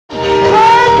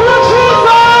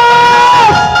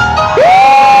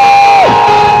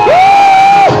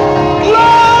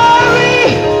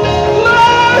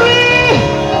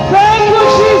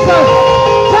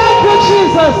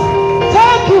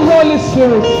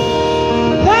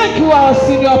Thank you, our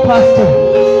senior pastor.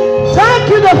 Thank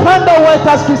you, the founder of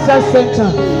Whitehurst Christian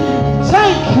Center.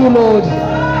 Thank you, Lord.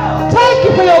 Thank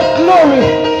you for your glory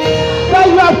that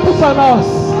you have put on us.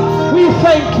 We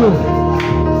thank you.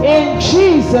 In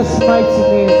Jesus' mighty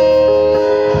name.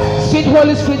 Sweet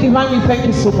Holy Spirit divine, we thank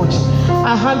you so much.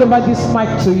 I hand over this mic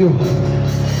to you.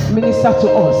 Minister to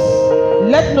us.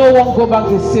 Let no one go back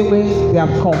the same way they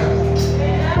have come.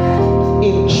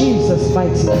 In Jesus'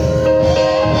 mighty name.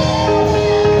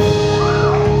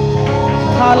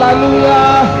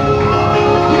 Hallelujah.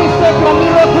 Please take from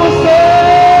miracle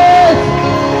says,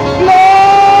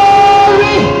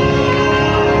 glory.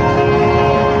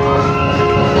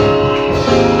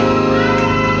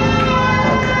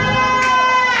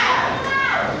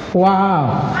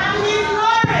 Wow.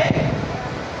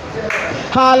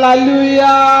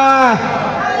 Hallelujah.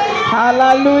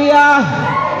 Hallelujah.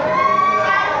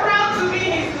 I'm proud to be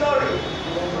his glory.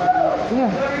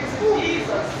 Yeah. Glory to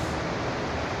Jesus.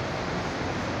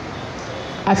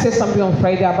 I said something on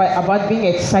Friday about being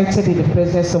excited in the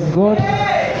presence of God,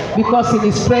 because in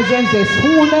his presence there's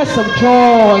fullness of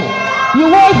joy. You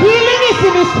want healing, is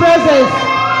in his presence.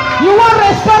 You want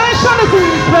restoration, is in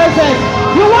his presence.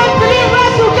 You want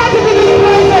deliverance, you get it in his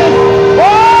presence.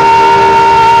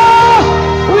 Oh,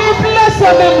 we bless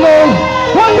your name, Lord.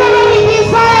 Whatever we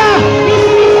desire is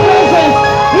in his presence.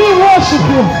 We worship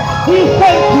you. We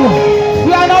thank you.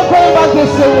 We are not going back the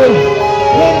same way.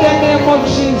 In the name of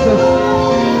Jesus.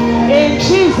 In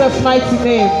Jesus' mighty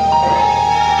name.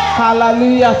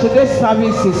 Hallelujah. Today's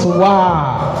service is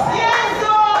wow.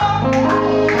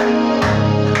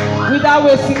 Without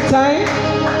wasting time,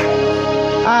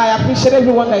 I appreciate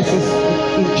everyone that is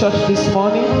in church this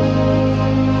morning. I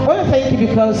want to thank you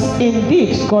because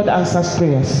indeed God answers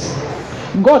prayers.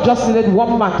 God just needed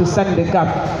one man to stand in the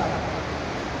gap,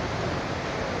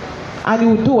 and he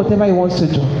will do whatever he wants to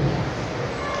do.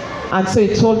 And so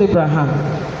he told Abraham.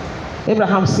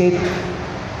 Abraham said,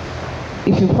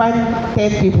 if you find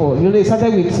 10 people, you know, he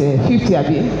started with 50,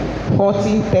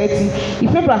 40, 30.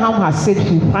 If Abraham has said,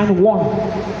 if you find one,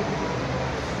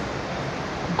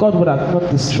 God would have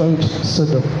not destroyed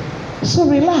Sodom. So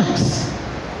relax.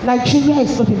 Nigeria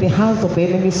is not in the hands of the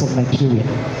enemies of Nigeria.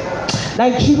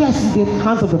 Nigeria is in the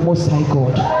hands of the Most High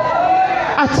God.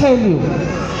 I tell you,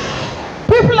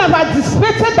 people have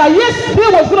anticipated that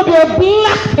yesterday was going to be a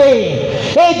black day,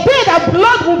 a day that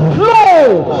blood would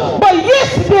flow. But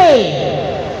yesterday,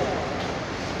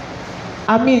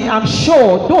 I'm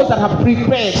sure those that have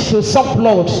prepared to suck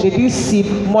blood, they didn't see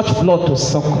much blood to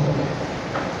suck.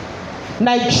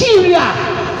 Nigeria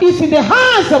is in the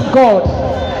hands of God.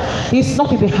 It's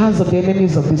not in the hands of the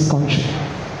enemies of this country.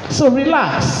 So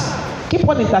relax. Keep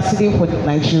on interceding for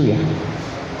Nigeria.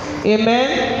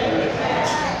 Amen.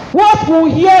 What we'll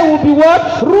hear will be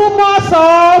what? Rumors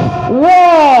of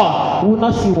war. We will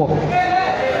not see war.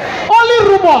 Only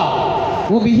rumor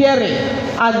we'll be hearing,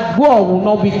 and war will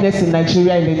not witness in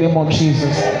Nigeria in the name of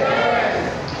Jesus.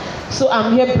 So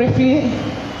I'm here briefly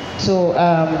to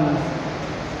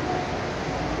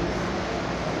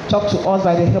talk to us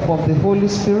by the help of the Holy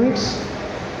Spirit.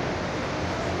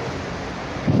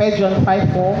 1 John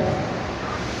 5:4.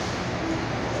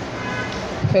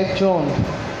 1 John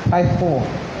 5:4.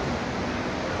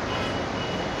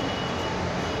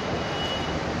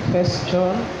 1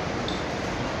 John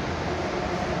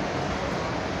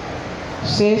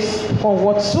says, for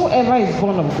whatsoever is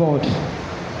born of God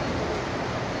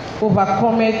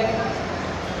overcometh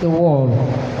the world.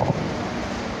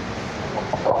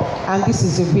 And this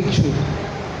is a victory.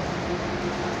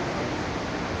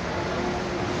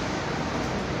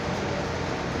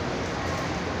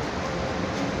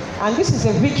 And this is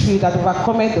a victory that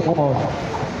overcometh the world.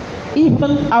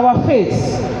 Even our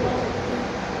faith.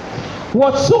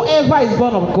 Whatsoever is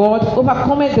born of God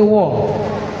overcometh the world.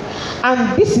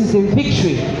 And this is a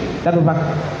victory that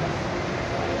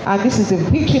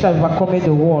overcometh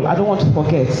the world. I don't want to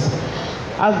forget.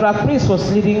 As Brother Prince was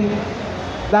leading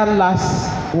that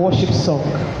last worship song,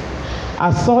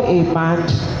 I saw a man.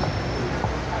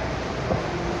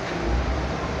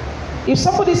 If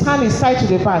somebody's hand is tied to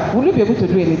the back, will you be able to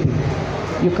do anything?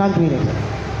 You can't do anything.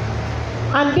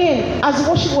 And then, as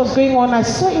worship was going on, I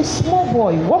saw a small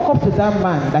boy walk up to that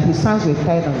man that his hands were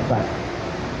tied on the back.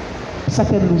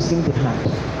 Started losing the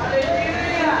hand.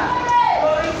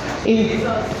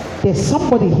 There's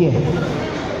somebody here.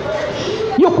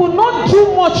 You could not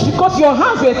do much because your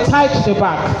hands were tied to the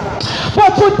back.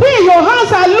 But today your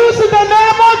hands are loose in the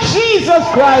name of Jesus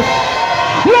Christ.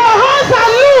 Your hands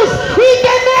are loose in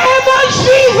the name of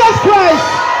Jesus Christ.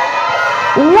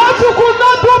 What you could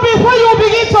not do before, you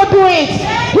begin to do it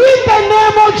in the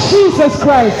name of Jesus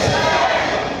Christ.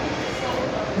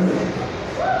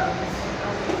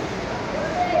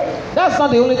 That's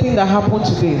not the only thing that happened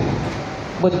today,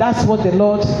 but that's what the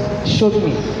Lord showed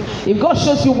me. If God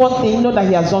shows you one thing, know that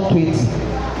He has done 20.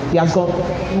 He has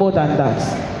done more than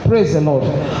that. Praise the Lord.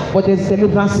 But there's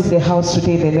deliverance in the house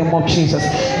today in the name of Jesus.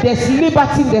 There's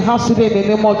liberty in the house today in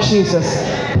the name of Jesus.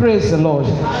 Praise the Lord.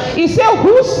 He said,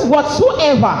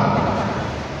 whatsoever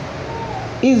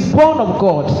is born of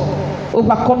God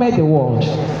overcometh the world.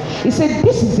 He said,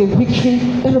 this is a victory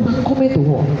that overcometh the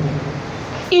world.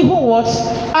 Even what?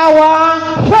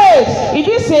 Our faith. He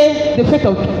didn't say the faith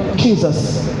of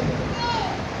Jesus.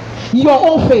 Your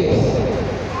own faith.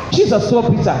 Jesus told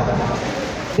Peter,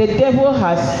 the devil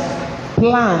has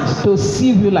planned to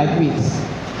sieve you like this.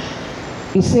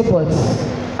 He said, but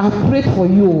I prayed for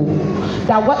you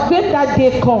that when that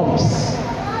day comes,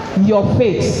 your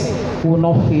faith will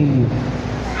not fail you.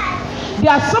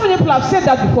 There are so many people have said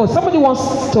that before. Somebody once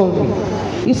told me.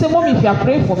 He said, Mommy, if you are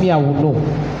praying for me, I will know.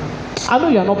 I know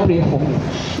you are not praying for me.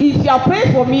 If you are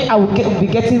praying for me, I will be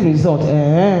getting results.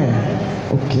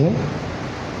 Okay.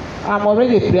 I'm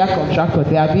already a prayer contractor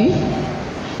there, Abi.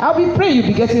 I'll be praying, you'll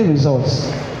be getting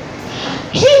results.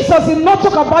 Jesus did not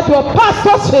talk about your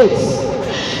pastor's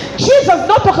faith. Jesus did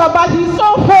not talk about his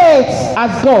own faith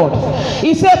as God.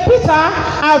 He said, Peter,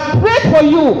 I prayed for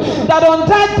you that on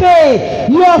that day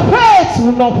your faith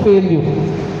will not fail you.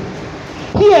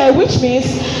 Here, which means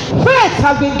faith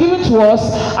has been given to us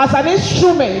as an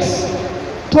instrument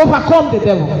to overcome the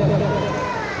devil.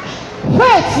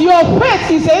 Faith, your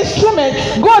faith is an instrument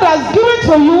God has given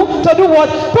to you to do what?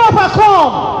 To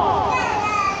overcome.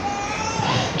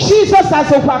 Jesus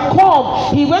has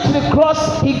overcome. He went to the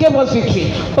cross, he gave us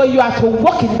victory. But you have to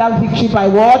walk in that victory by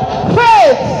what?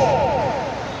 Faith.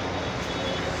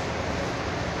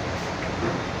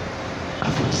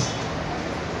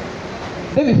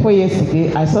 Day before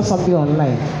yesterday, I saw something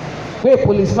online where a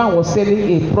policeman was telling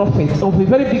a prophet of a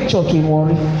very big church in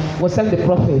Warri, was telling the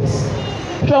prophets,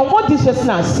 from what this person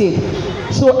has said,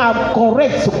 so I'm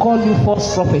correct to call you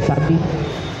false prophet, Abi.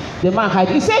 The man had,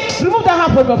 he said, remove that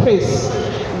hand from your face.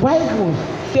 Why would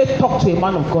they talk to a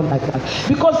man of God like that?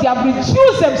 Because they have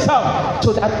reduced themselves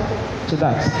to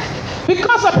that.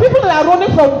 Because of people that are running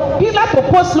from pillar to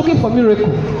post looking for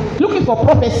miracle, looking for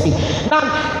prophecy. Now,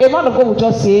 a man of God will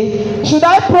just say, should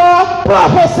I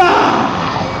prophesy?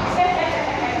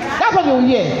 That's what you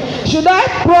hear. Should I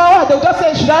pro? They'll just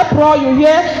say, should I pro? You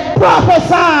hear?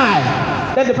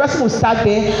 Prophesy. Then the person will start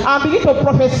there and begin to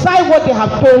prophesy what they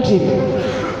have told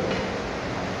him.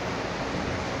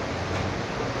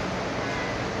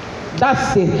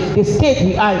 That's the state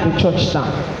we are in the church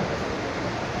now.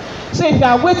 So if you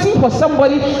are waiting for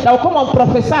somebody that will come and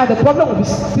prophesy, the problem will be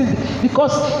still,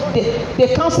 because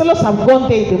the counselors have gone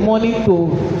there in the morning to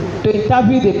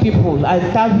interview the people,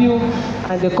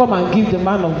 and they come and give the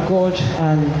man of God,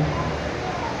 and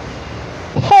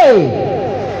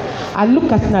hey, I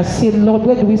look at it and I say, Lord,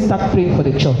 where do we start praying for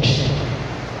the church?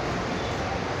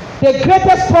 The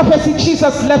greatest prophecy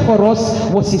Jesus left for us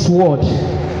was his word.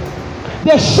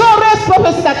 The surest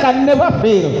prophecy that can never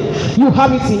fail. You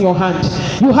have it in your hand.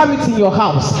 You have it in your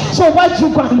house. So why do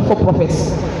you go and look for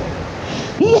prophets?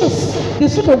 Yes, the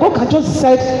Spirit of God can just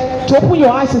decide to open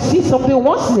your eyes to see something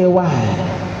once in a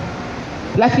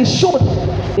while. Like he showed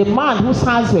the man whose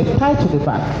hands were tied to the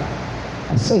back.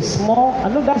 I saw a small, I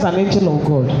know that's an angel of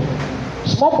God.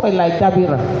 Small boy like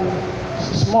Dabira.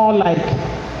 Small like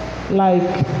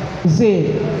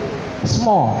Zayn.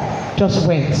 Small, just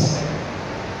went.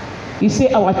 He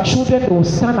said, our children, they will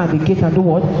stand at the gate and do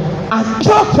what? And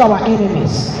talk to our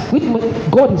enemies.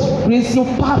 God is raising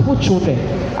powerful children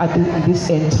at this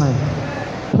end time.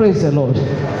 Praise the Lord.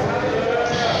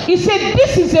 He said,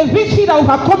 this is a victory that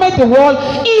overcometh the world,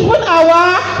 even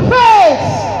our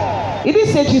faith. He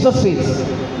didn't say Jesus' faith.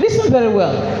 Listen very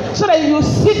well. So that you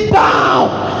sit down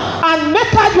and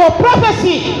make out your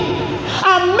prophecy.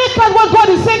 And make out what God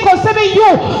is saying concerning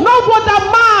you. Not what that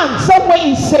man somewhere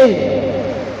is saying.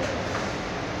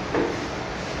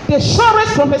 The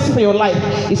surest prophecy for your life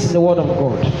is in the word of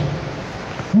God.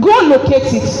 Go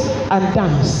locate it and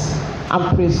dance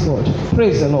and praise God.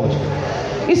 Praise the Lord.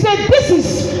 He said, this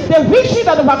is the victory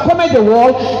that overcometh the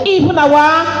world, even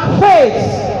our faith.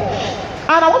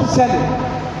 And I want to tell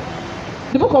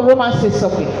you, the book of Romans says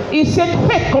something. He said,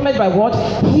 faith cometh by what?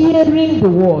 Hearing the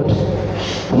word.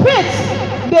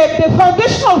 Faith, the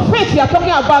foundation of faith we are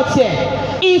talking about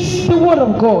here is the word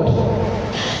of God.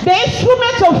 The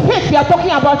instrument of faith we are talking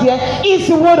about here is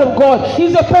the word of God.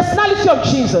 Is the personality of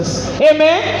Jesus.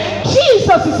 Amen.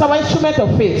 Jesus is our instrument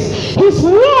of faith. His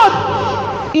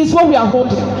word is what we are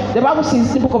holding. The Bible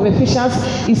says in the book of Ephesians,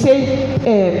 he said,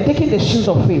 taking the shoes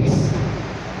of faith.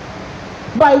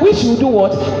 by which you do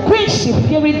what? Quench the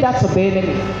fiery darts of the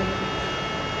enemy.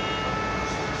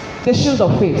 The shield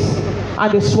of faith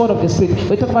and the sword of the spirit.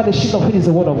 We talk about the shield of faith is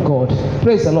the word of God.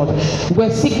 Praise the Lord.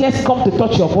 When sickness comes to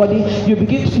touch your body, you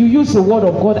use the word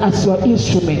of God as your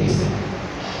instrument.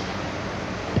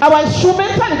 Our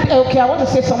instrumental, okay, I want to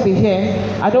say something here.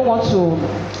 I don't want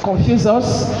to confuse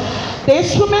us. The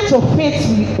instrument of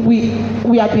faith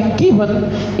we have been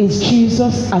given is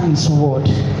Jesus and his word.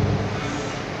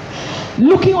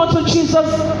 Looking unto Jesus,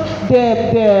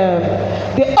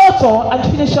 the author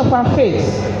and finisher of our faith.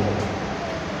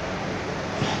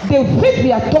 The faith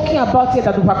we are talking about here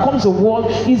that overcomes the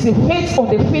world is the faith on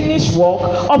the finished work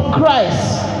of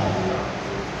Christ.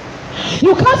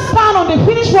 You can't stand on the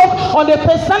finished work, on the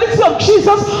personality of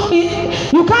Jesus.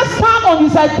 You can't stand on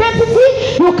his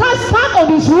identity. You can't stand on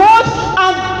his word,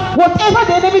 and whatever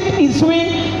the enemy is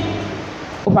doing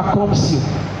overcomes you.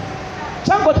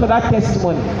 Thank God for that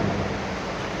testimony.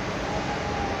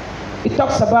 It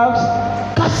talks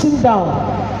about casting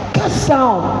down. Cast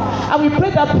down. And we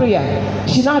prayed that prayer.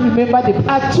 She now remembered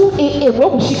at 2 a.m. where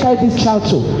would she carry this child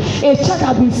to? A child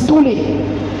had been stolen.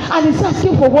 And he's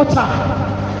asking for water.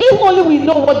 If only we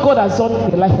know what God has done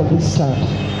in the life of this child.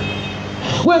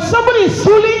 When somebody is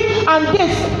stealing and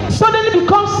this suddenly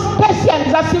becomes thirsty and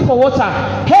is asking for water.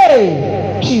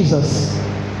 Hey, Jesus.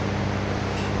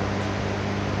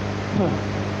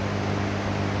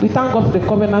 We thank God for the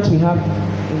covenant we have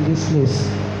in this place.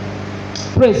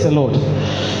 Praise the Lord.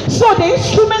 So the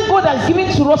instrument God has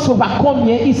given to us to overcome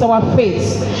here is our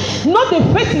faith. Not the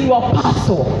faith in your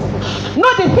pastor,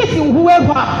 not the faith in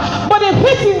whoever, but the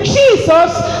faith in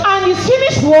Jesus and his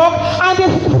finished work and the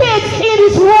faith in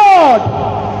his word.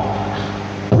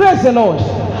 Praise the Lord.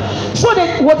 So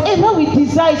that whatever we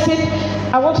desire, he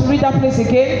said, I want to read that place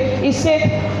again. He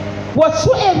said,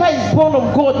 whatsoever is born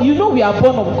of God, you know we are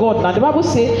born of God. Now the Bible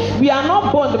says we are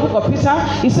not born, the book of Peter,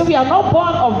 he said we are not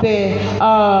born of the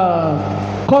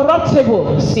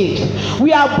corruptible seed.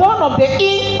 We are born of the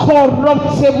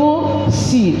incorruptible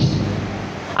seed.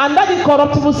 And that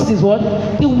incorruptible seed is what?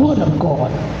 The word of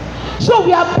God. So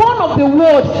we are born of the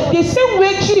word. The same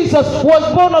way Jesus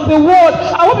was born of the word.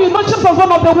 I hope you know Jesus was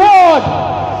born of the word.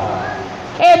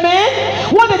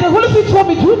 Amen. One day the Holy Spirit told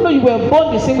me, do you know you were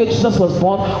born the same way Jesus was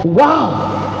born? Wow.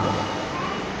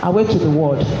 I went to the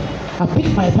word. I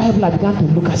picked my Bible, I began to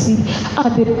look. I see,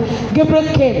 and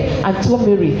Gabriel came and told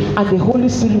Mary, and the Holy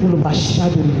Spirit will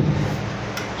overshadow you.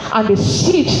 And the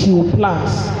seed he will plant.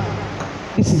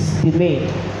 This is the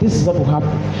name. This is what will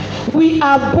happen. We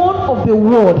are born of the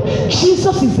word.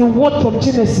 Jesus is the word from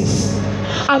Genesis.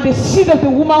 And the seed of the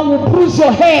woman will bruise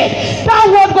your head. That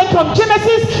word went from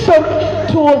Genesis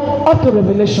to up to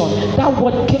Revelation. That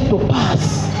word came to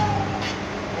pass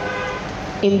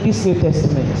in this New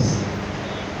Testament,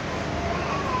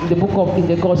 in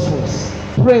the Gospels.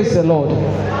 Praise the Lord.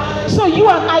 So you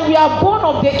and I, we are born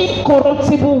of the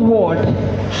incorruptible word.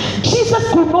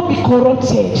 Jesus could not be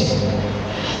corrupted.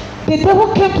 The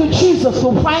devil came to Jesus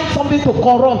to find something to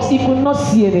corrupt. He could not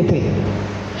see anything.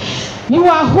 You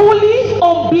are holy,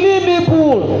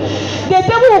 unblameable. The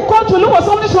devil will come to look for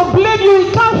something to blame you.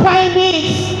 He can't find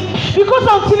it. Because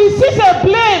until he sees a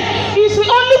blame, it's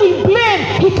only with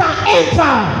blame he can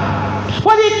enter.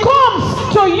 When he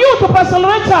comes to you, to Pastor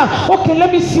Loretta, okay,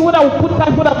 let me see what I will put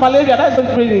typhoid and malaria. That's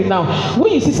not really now.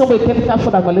 When you see somebody taking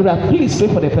typhoid and malaria, please pray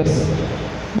for the person.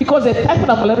 Because the typhoid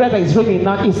and malaria that is raining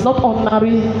now is not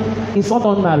ordinary. It's not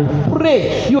ordinary.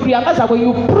 Pray. You realize that when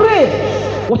you pray,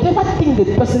 whatever thing the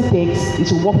person takes,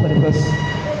 it will work for the person.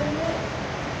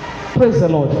 Praise the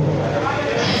Lord.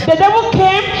 The devil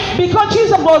came because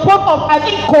Jesus was born of an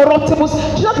incorruptible.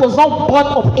 Jesus was not born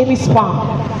of any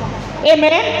sperm.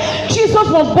 Amen. Jesus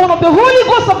was born of the Holy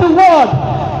Ghost of the Word.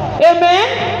 Amen.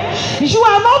 You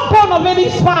are not born of any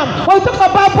sperm. When we talk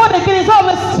about born again, it's not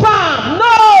of a sperm.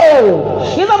 No.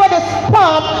 It's not about the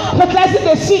sperm fertilizing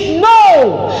the seed.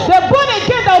 No. The born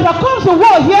again that overcomes the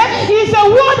world here is the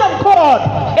word of God.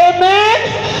 Amen.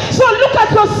 So look at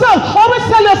yourself. Always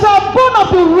tell yourself, I'm born of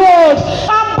the word.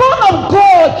 I'm born of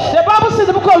God. The Bible says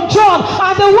in the book of John,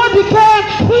 and the word became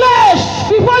flesh.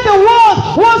 Before the word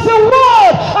was the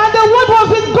word, and the word was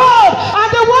with God, and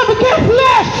the word became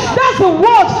flesh. That's the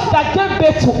word that gave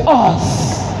birth to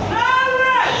us.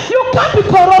 You can't be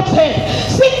corrupted.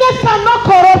 Sickness cannot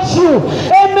corrupt you.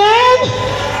 Amen.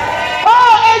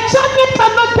 Oh, enchantment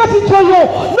cannot get into you.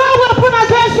 No weapon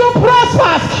against you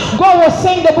prospers. God was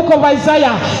saying in the book of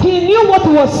Isaiah, he knew what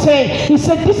he was saying. He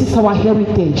said, this is our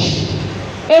heritage.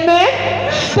 Amen.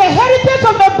 The heritage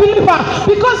of the believer,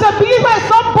 because the believer is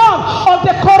not born of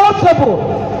the corruptible.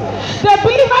 The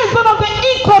believer is one of the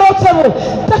incorruptible.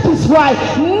 That is why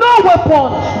no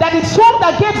weapon that is formed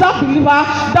against that believer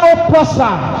that will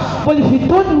prosper. But if you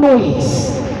don't know it,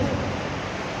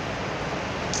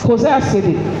 Hosea said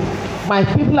it, my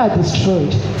people are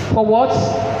destroyed. For what?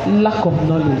 Lack of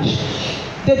knowledge.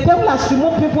 The devil has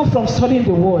removed people from studying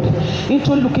the word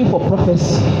into looking for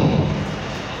prophecy.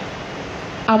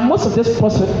 And most of these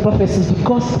prophecies,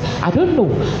 because I don't know,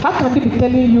 how can they be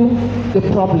telling you the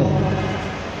problem?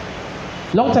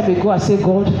 Long time ago, I said,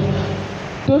 God,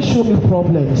 don't show me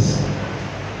problems.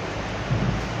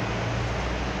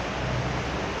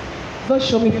 Don't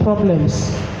show me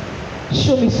problems.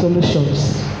 Show me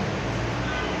solutions.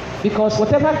 Because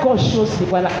whatever God shows me,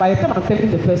 by the time I'm telling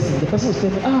the person will say,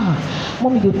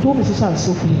 mommy, they told me so and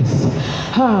so place.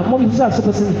 Mommy, so and so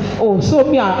person. Oh, so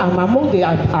me, I'm among the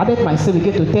added myself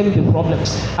again to tell you the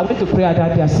problems. I went to pray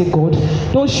that day. I said, God,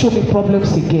 don't show me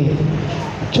problems again.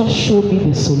 Just show me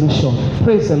the solution.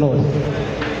 Praise the Lord.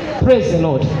 Praise the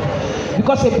Lord.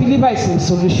 Because a believer is in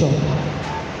solution.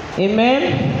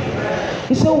 Amen.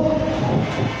 He said,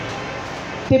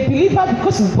 the believer,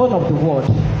 because he's born of the word,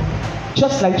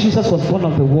 just like Jesus was born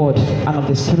of the word and of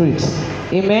the spirit.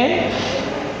 Amen.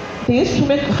 The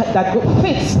instrument that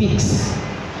faith speaks.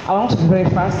 I want to be very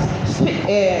fast.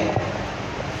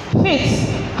 Faith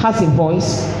has a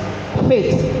voice.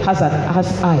 Faith has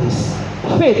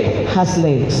eyes. Faith has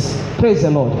legs. Praise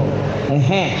the Lord.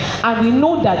 And we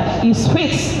know that it's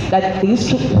faith that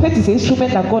faith is the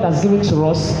instrument that God has given to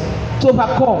us to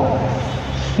overcome.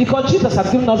 Because Jesus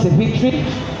has given us the victory,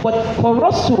 but for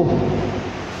us to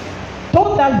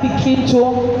turn that victory into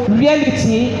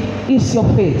reality is your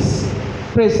faith.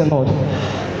 Praise the Lord.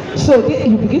 So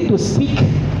you begin to speak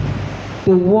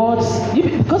the words,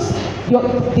 because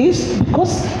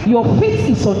your faith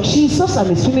is on Jesus and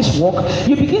his finished work.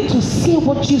 You begin to see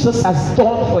what Jesus has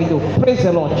done for you. Praise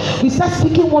the Lord. We start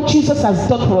speaking what Jesus has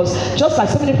done for us, just like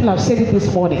so many people have said it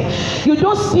this morning. You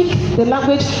don't speak the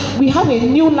language. We have a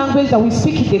new language that we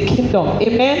speak in the kingdom.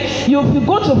 Amen. If you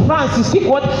go to France, you speak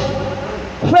what?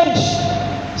 French.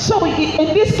 So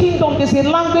in this kingdom, there's a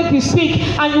language we speak,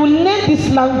 and you learn this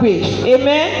language.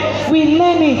 Amen. We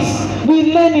learn it.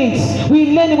 We learn it.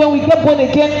 We learn it. When we get born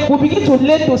again, we begin to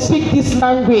learn to speak this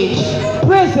language.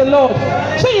 Praise the Lord.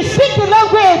 So you speak the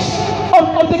language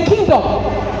of the kingdom.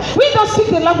 We don't speak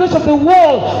the language of the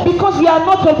world because we are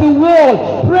not of the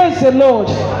world. Praise the Lord.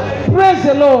 Praise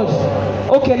the Lord.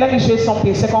 Okay, let me show you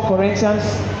something. 2 Corinthians.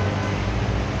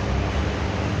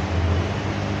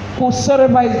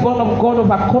 Whosoever is born of God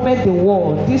overcometh the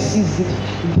world. This is the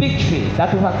victory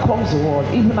that overcomes the world,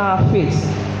 even our faith.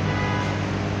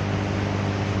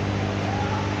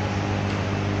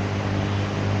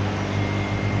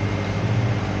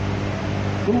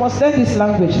 We must learn this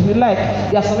language. We like.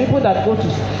 There are some people that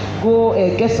go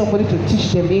get somebody to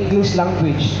teach them English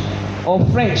language or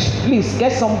French. Please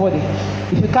get somebody.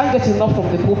 If you can't get enough from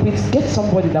the pulpit, get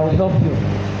somebody that will help you.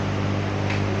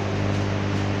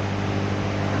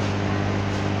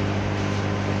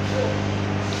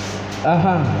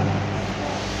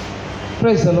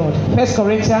 Praise the Lord. 1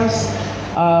 Corinthians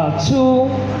 2.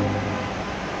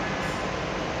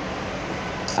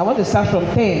 I want to start from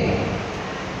 10.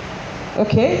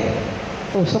 Okay?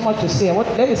 Oh, so much to say.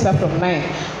 Let me start from 9.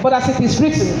 But as it is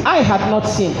written, I had not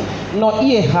seen, nor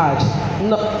ear heard,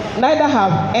 neither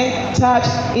have entered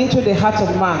into the heart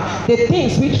of man the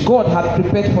things which God hath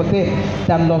prepared for them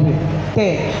that love him.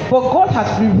 10. But God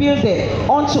hath revealed them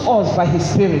unto us by his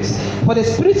Spirit. For the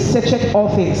Spirit searcheth all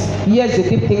things, yes, the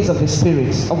deep things of the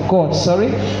Spirit of God.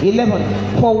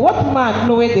 11. For what man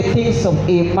knoweth the things of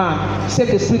a man,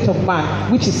 save the Spirit of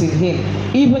man which is in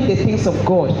him? Even the things of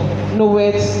God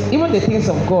knoweth, even the things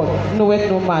of God knoweth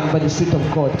no man but the Spirit of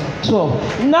God.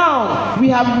 12. Now we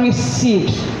have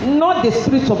received not the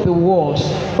spirit of the world,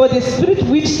 but the Spirit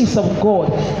which is of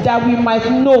God, that we might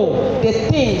know the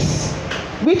things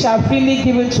which are freely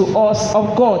given to us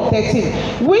of God.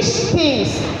 13. Which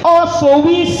things also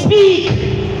we speak,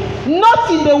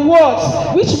 not in the words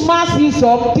which man's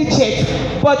wisdom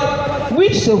teacheth, but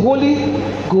which the Holy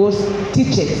Ghost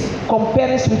teacheth,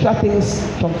 comparing spiritual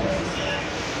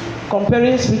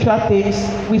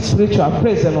things with spiritual.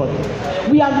 Praise the Lord.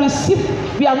 We have not received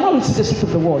the spirit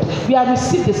of the world. We have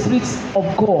received the Spirit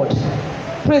of God.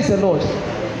 Praise the Lord.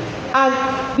 And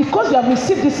because we have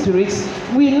received the Spirit,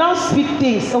 we now speak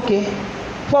things. Okay.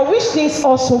 For which things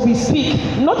also we speak,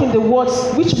 not in the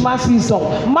words which man's wisdom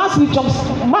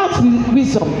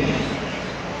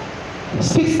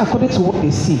speaks according to what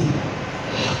they see.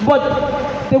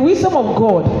 But the wisdom of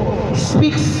God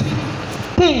speaks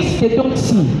things they don't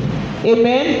see.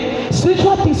 Amen.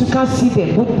 Spiritual things, you can't see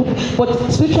them,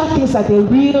 but spiritual things are the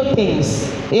real things.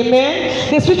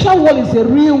 Amen. The spiritual world is the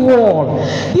real world.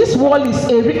 This world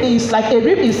is like a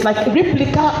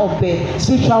replica of the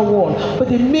spiritual world, but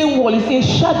the main world is a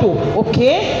shadow.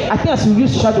 Okay, I think as you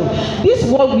use shadow, this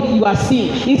world you are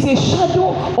seeing is a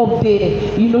shadow of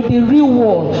the real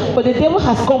world. But the devil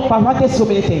has come perverted so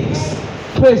many things.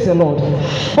 Praise the Lord.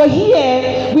 But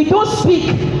here we don't speak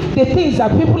the things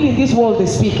that people in this world they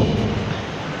speak.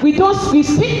 We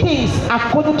speak things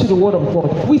according to the word of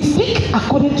God. We speak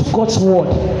according to God's word.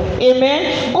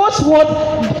 Amen. God's word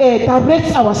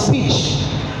directs our speech.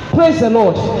 Praise the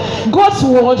Lord. God's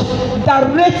word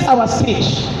directs our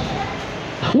speech.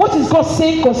 What is God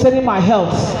saying concerning my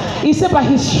health? He said, by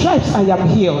his stripes I am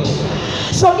healed.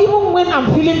 So even when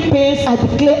I'm feeling pains, I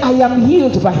declare I am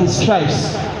healed by his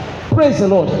stripes. Praise the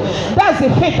Lord. That's the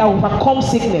faith that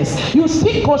overcomes sickness. You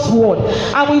speak God's word,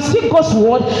 and when you speak God's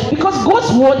word, because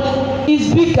God's word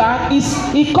is bigger,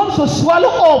 it comes to swallow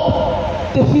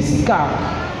up the physical.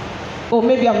 Or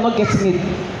maybe I'm not getting it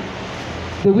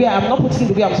the way I'm not putting it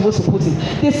the way I'm supposed to put it.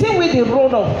 The same way the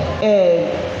rod of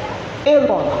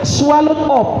Aaron swallowed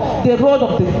up the rod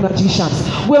of the magicians.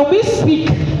 When we speak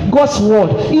God's word,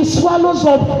 it swallows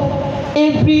up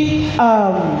every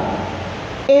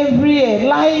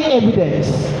lying evidence.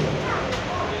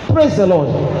 Praise the Lord.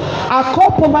 I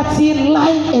call poverty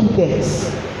lying evidence.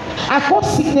 I call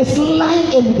sickness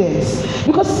lying evidence.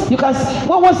 Because you can see,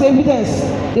 what was the evidence?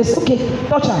 They say, okay,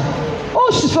 touch her. Oh,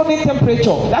 she's running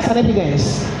temperature. That's an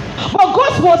evidence. But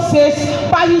God's word says,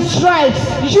 by his stripes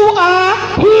you are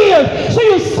healed. So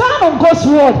you stand on God's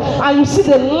word and you see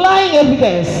the lying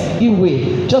evidence in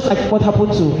way. Just like what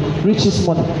happened to Rich's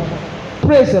mother.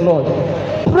 Praise the Lord.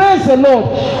 Praise the Lord.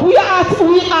 We are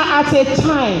at a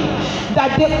time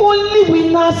that the only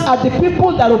winners are the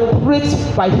people that operate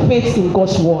by faith in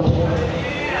God's word.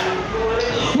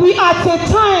 We are at a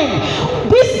time,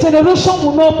 this generation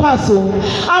will not pass on.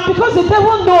 And because the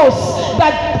devil knows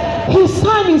that his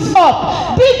time is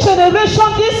up, this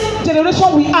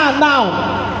generation we are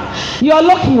now, you're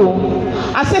lucky.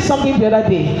 I said something the other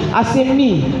day. I said,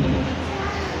 me,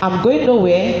 I'm going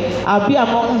nowhere. I'll be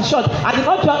among short. I did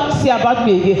not just say about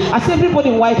me again. I said everybody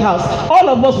in White House, all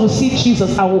of us will see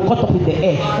Jesus and will cut up in the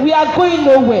air. We are going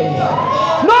nowhere.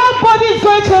 Nobody is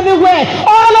going to anywhere.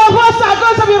 All of us are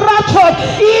going to be raptured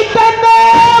in the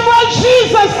name of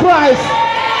Jesus Christ.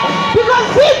 Because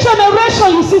this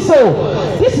generation, you see,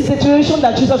 this is the generation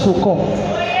that Jesus will come.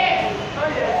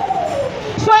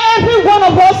 So every one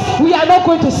of us, we are not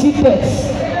going to see death.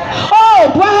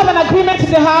 Oh, do I have an agreement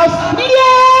in the house?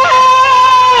 Yes!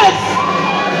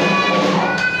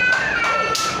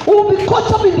 We'll be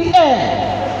caught up in the air.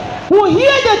 We'll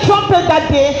hear the trumpet that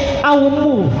day and we'll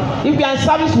move. If you are in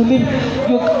service, we'll leave.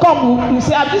 You come, you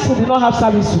say, this we did not have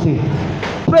service today.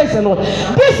 Praise the Lord.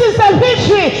 This is the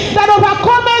victory that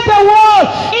overcomes the world,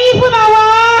 even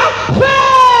our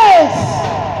faith.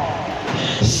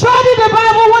 Study the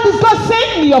Bible. What is God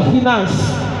saying in your finance?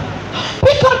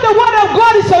 Because the word of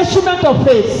God is your instrument of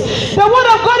faith. The word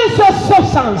of God is your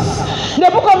substance. In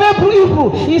the book of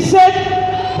Hebrew, he said,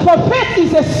 for faith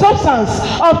is a substance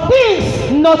of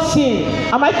things not seen.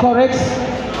 Am I correct?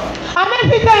 An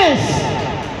evidence.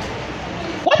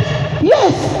 What?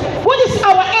 Yes. What is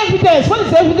our evidence? What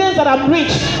is the evidence that I'm rich?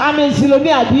 I'm a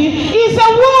zillionaire. It's a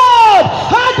word.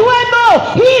 How do I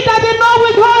know? He that did not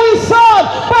withdraw his son,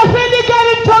 but really get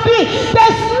him to me.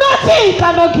 There's nothing he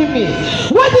cannot give me.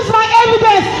 What is my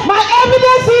evidence? My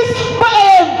evidence is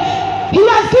he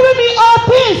has given me all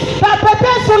things that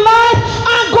pertain to life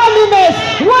and godliness.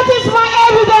 What is my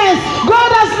evidence? God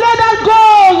has let that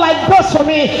go like this for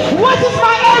me. What is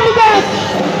my evidence?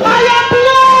 I am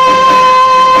blessed.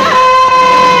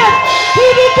 He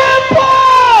became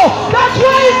poor. That's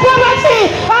why his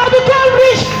poverty. I became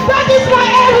rich. That is my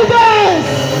evidence.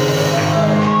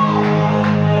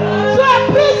 So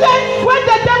I present, when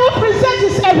the devil presents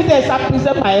his evidence, I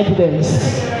present my evidence.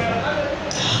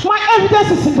 My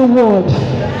evidence is in the word.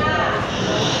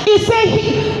 He said,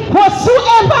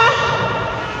 whatsoever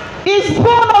is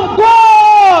born of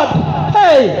God,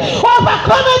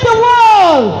 overcoming the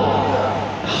world.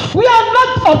 We are not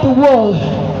of the world.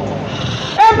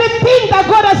 Everything that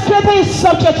God has created is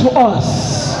subject to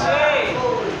us.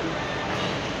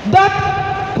 That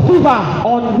fever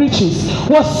on riches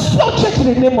was subject to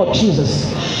the name of Jesus.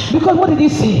 Because what did he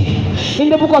say in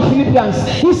the book of Philippians?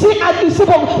 He said,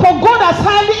 for God has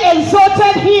highly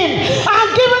exalted him and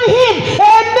given him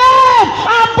a name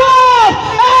above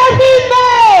every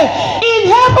name in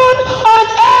heaven, on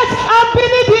earth, and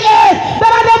beneath the earth,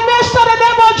 that at the mention of the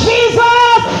name of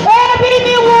Jesus, every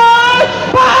knee will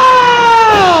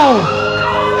bow.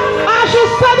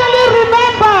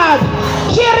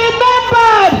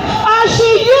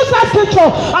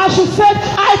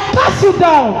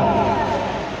 down.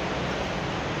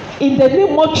 In the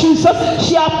name of Jesus,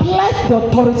 she applied the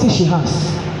authority she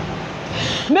has.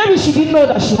 Maybe she didn't know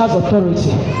that she has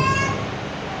authority.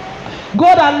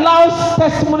 God allows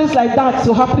testimonies like that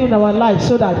to happen in our lives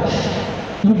so that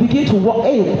you begin to walk.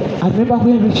 Hey, I remember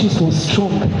when riches was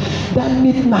strong. That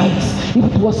midnight,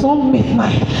 if it was not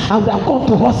midnight, I would have gone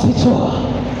to hospital.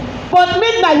 But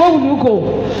midnight, where will you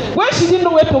go? When she didn't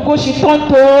know where to go, she turned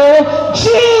to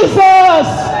Jesus.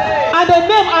 And the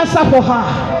name answered for her.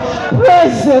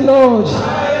 Praise the Lord.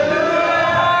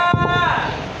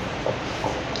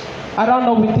 I don't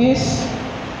know with this.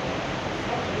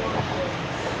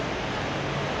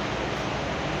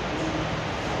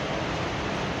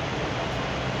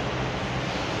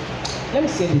 Let me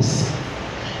say this.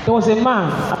 There was a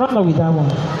man, I don't know with that one.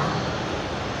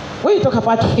 When you talk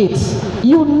about faith,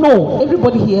 you know,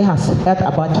 everybody here has heard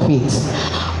about faith.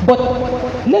 But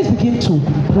let's begin to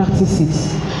practice it.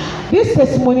 This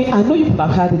testimony, I know you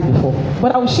have heard it before,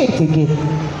 but I will share it again.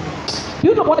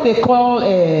 You know what they call,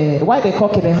 why they call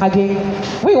Copenhagen?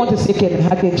 When you want to say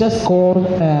Copenhagen, just call,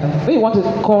 when you want to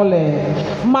call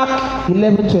Mark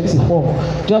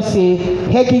 11:24, just say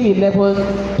Hagen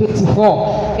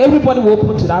 11:24. Everybody will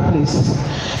open to that place.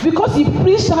 Because he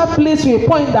preached that place to a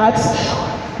point that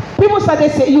people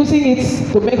started using it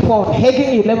to make fun.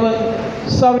 Hagen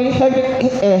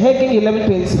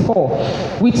 11:24,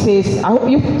 which says, I hope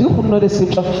you know the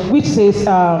scripture, which says,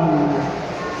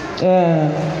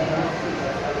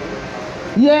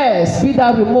 yes, be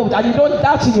thou removed, and you don't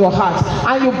doubt in your heart,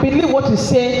 and you believe what you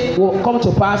say will come to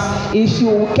pass if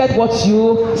you get what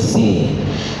you see.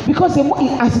 Because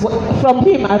from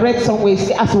him, I read somewhere,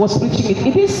 as he was preaching it,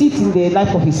 he didn't see it in the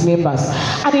life of his members.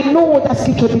 And he know what that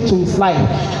scripture did to his life.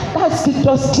 That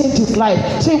scripture changed his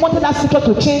life. So he wanted that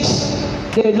scripture to change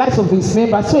the lives of his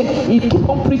members. So he kept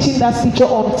on preaching that scripture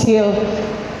until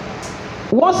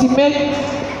once he made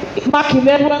Mark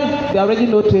 11, they already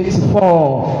know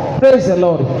 24. Praise the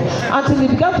Lord. Until they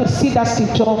began to see that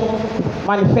scripture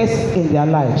manifest in their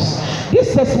lives.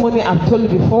 This testimony I've told you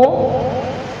before.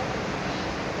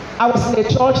 I was in a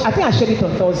church, I think I shared it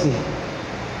on Thursday.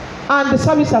 And the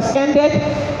service has ended.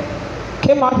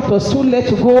 Came out, it was too late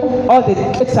to go. All the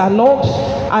gates are locked.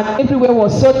 And everywhere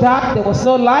was so dark, there was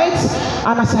no light.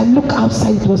 And as I look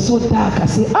outside, it was so dark. I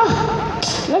say,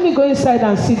 let me go inside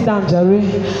and sit down, Jerry,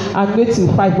 and wait till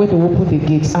 5 when they open the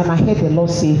gates. And I heard the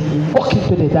Lord say, walk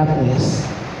into the darkness.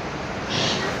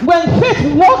 When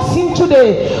faith walks into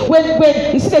when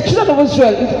you see the children of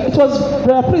Israel, it was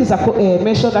Brother Prince that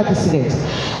mentioned that incident.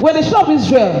 When the children of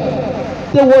Israel,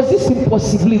 there was this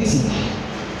impossibility.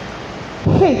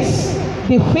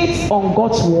 The faith on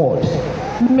God's word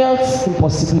melts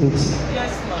impossibility.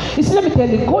 Yes, you see, let me tell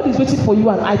you, God is waiting for you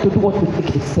and I to do what we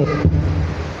take a step.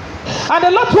 And the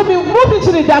Lord told me, move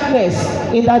into the darkness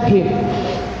in that dream.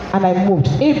 And I moved.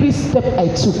 Every step I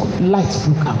took, light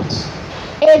broke out.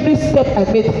 Every step I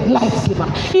made, light came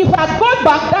out. If I go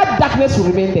back, that darkness will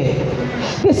remain there.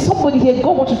 There's somebody here,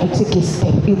 God wants you to take a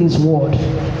step in his word.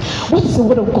 What is the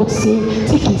word of God saying?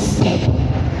 Take a step.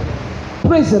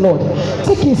 Praise the Lord.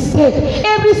 Take a step.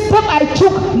 Every step I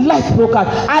took, light broke out.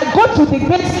 I got to the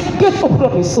gate opened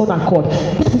of his own accord.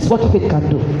 That is what faith can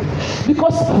do.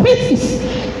 Because faith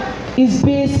is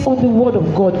based on the word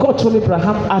of God. God told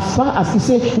Abraham, as far as he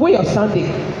said, where you're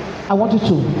standing, I want you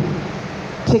to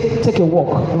take a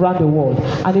walk around the world.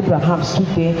 And Abraham stood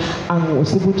there and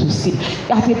was able to see.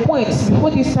 At a point,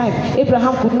 before this time,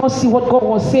 Abraham could not see what God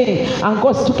was saying. And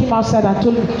God took him outside and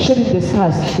showed him the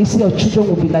stars. He said, your children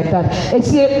will be like that. And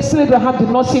still Abraham did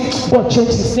not say, God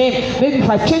changed his name. Maybe if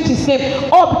I change his name.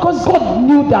 Oh, because God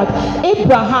knew that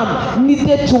Abraham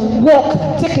needed to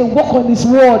take a walk on his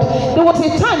word. There was a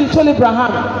time he told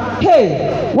Abraham,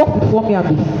 hey, walk before me and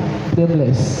be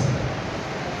blameless.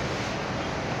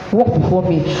 Walk before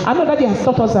me. I know that he has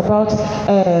taught us about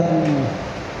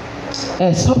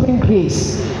sovereign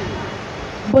grace.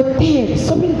 But then,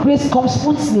 sovereign grace comes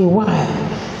once in a while.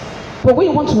 But when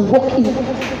you want to walk in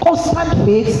constant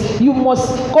faith,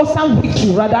 constant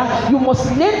victory rather, you must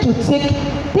learn to take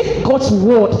God's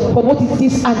word for what it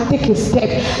is and take a step.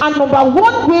 And number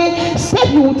one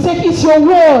step you will take is your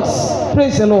words.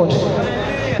 Praise the Lord.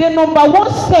 The number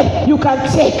one step you can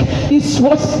take is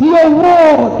what's your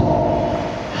word.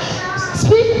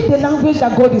 Speak the language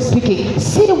that God is speaking.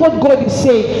 Say what God is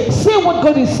saying. Say what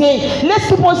God is saying. Let's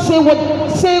keep on saying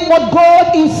what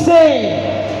God is saying.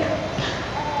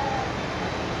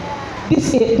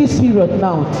 This period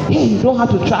now, hey, you don't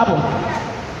have to travel.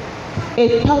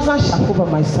 1,000 shall fall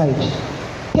by my side.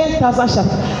 10,000 shall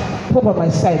fall by my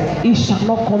side. It shall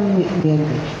not come near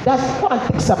me. That's what I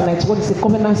think Psalm 91 is a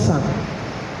covenant psalm.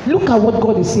 Look at what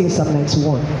God is saying in Psalm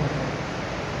 91.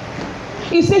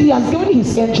 He said he has given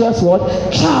his angels what?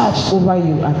 Charge over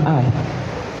you and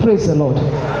I. Praise the Lord.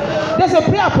 There's a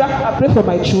prayer I pray for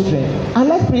my children. I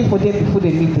like praying for them before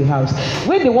they leave the house.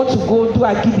 When they want to go do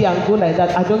a giddy and go like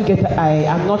that,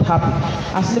 I'm not happy.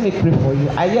 I said, let me pray for you.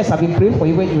 Yes, I've been praying for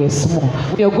you when you were small.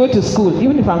 When you're going to school,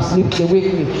 even if I'm sleeping, they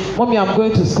wake me. Mommy, I'm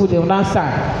going to school, they will not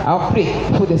start. I'll pray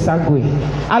before they start going.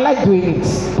 I like doing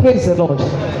it. Praise the Lord.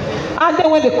 And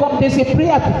then when they come, there's a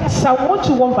prayer, Psalm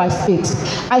 121 verse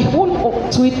 8. I hold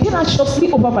up to it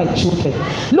tenaciously over my children.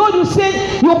 Lord, you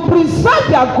say you preserve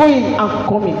their going and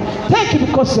coming. Thank you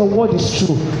because your word is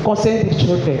true concerning the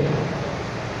children.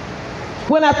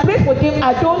 When I pray for them,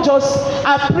 I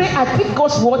pick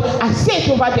God's word, I say it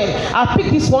over them. I pick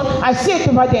this one, I say it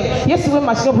over them. Yesterday when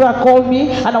my senior brother called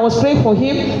me and I was praying for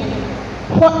him,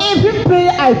 for every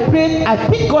prayer I prayed, I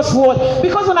pick God's word.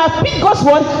 Because when I pick God's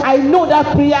word, I know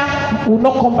that prayer will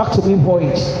not come back to me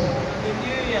void.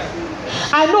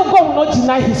 I know God will not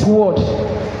deny his word.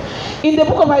 In the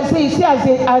book of Isaiah, he says,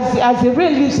 as the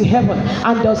rain leaves the heaven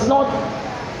and does not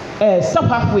stop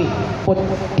halfway, but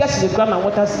gets to the ground and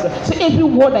waters the ground. So every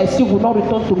word I speak will not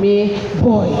return to me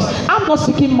void. I'm not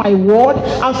speaking my word,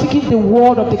 I'm speaking the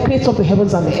word of the creator of the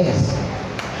heavens and the earth.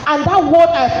 And that word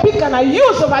I pick and I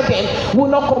use over them will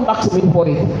not come back to me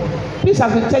void. Please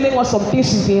has been telling us some things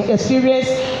she's been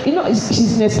experiencing. You know,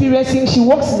 she's been experiencing. She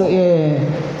works in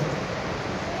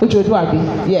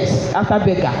yes, after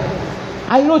beggar.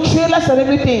 I know trailers and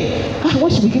everything.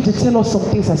 When she begin to tell us some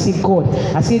things, I say, God.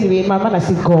 I say, anyway, my man, I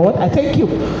say, God, I thank you.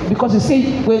 Because you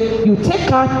say, when you take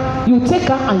her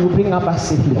and you bring her back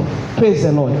safely. Praise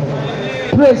the Lord.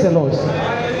 Praise the Lord.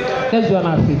 Let's be on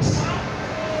our feet.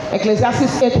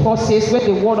 Ecclesiastes 8:4 says, where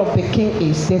the word of the king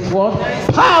is, there's what?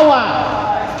 Power.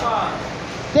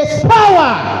 There's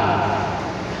power.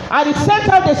 And he sent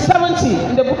out the 70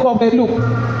 in the book of Luke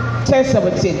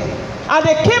 10:17. And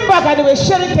they came back and they were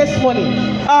sharing testimony.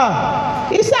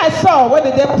 He said, I saw when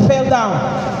the devil fell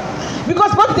down.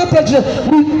 Because what did they tell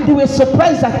you? They were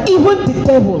surprised that even the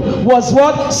devil was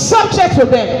what? Subject to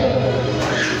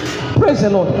them. Praise the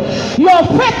Lord. Your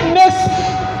faith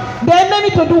makes the enemy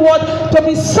to do what? To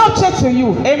be subject to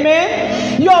you.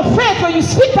 Amen. Your faith, when you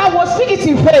speak that word, speak it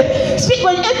in faith. Speak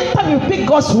when anytime you pick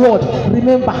God's word,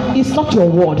 remember, it's not your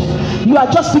word. You are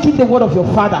just speaking the word of your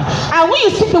Father. And when you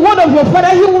speak the word of your Father,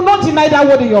 He will not deny that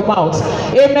word in your mouth.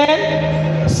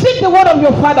 Amen. Speak the word of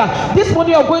your Father. This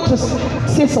morning you are going to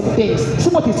say some things. See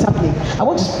what is happening. I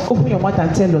want you to open your mouth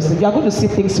and tell yourself. You are going to say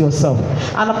things to yourself.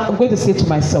 And I'm going to say to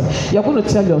myself. You are going to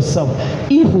tell yourself,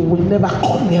 evil will never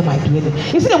come near my dwelling.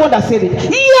 Is it the one that said it?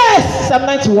 Yes! Psalm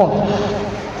 91.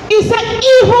 He said,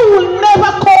 evil will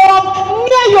never come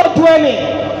near your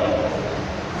dwelling.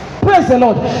 Praise the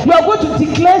Lord. You are going to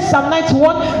declare Psalm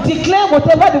 91. Declare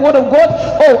whatever the word of God.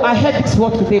 Oh, I heard this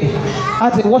word today.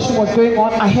 As the worship was going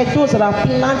on, I heard those that are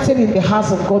planted in the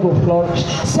house of God will flourish.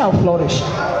 Shall flourish.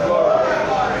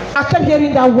 I kept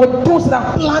hearing that word. Those that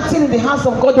are planted in the house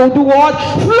of God will do what?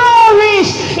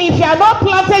 Flourish. If you are not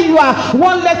planted, you are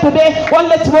one leg today, one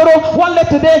leg tomorrow, one leg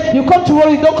today. You come tomorrow,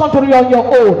 you don't come tomorrow on your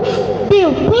own. Be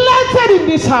planted in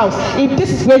this house. If this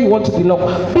is where you want to belong,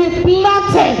 be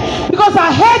planted. Because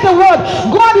I heard the word.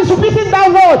 God is repeating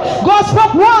that word. God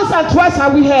spoke once and twice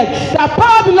and we heard. That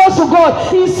power belongs to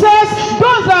God. He says,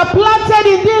 those that are planted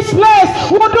in this place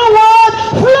will do what?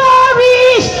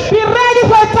 Flourish. Be ready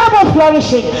for a time of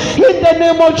flourishing. In the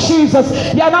name of Jesus.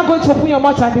 You are not going to open your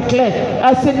mouth and declare.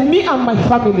 I said, me and my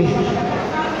family,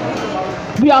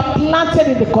 we are planted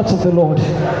in the court of the Lord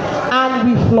and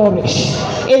we flourish.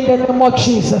 In the name of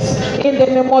Jesus. In the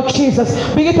name of Jesus.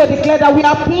 Begin to declare that we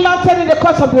are planted in the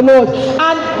court of the Lord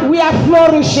and we are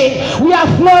flourishing. We are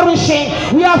flourishing.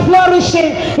 We are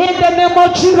flourishing. In the name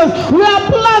of Jesus. We are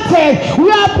planted.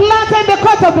 We are planted in the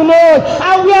court of the Lord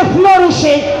and we are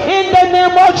flourishing. In the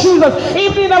name of Jesus.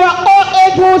 Even in our old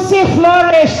age we will see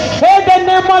flourish. In the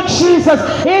name of Jesus.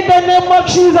 In the name of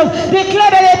Jesus.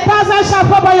 Declare that 1,000 shall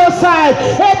fall by your side.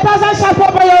 1,000 shall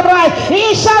fall by your right.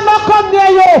 He shall not come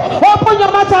near you. Open your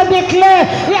mouth and declare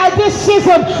this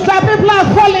season that people are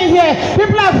falling here,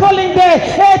 people are falling there.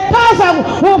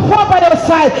 1,000 will fall by your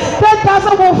side,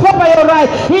 10,000 will fall by your right.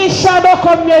 He shall not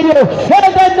come near you. In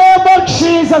the name of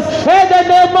Jesus. In the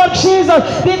name of Jesus.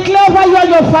 Declare over you and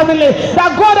your family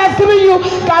that God has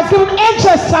given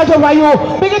angels charge over you.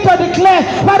 Begin to declare,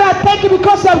 Father, thank you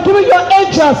because you have given your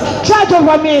angels charge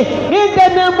over me. In the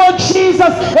name of Jesus.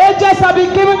 Angels have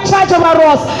been given charge over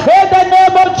us. In the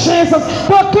name of Jesus.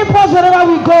 To keep us wherever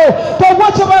we go, to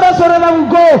watch over us wherever we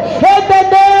go. In the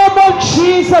name of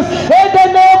Jesus. In the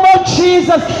name of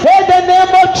Jesus. In the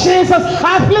name of Jesus,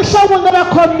 affliction will never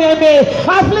come near me.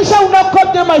 Affliction will not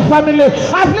come near my family.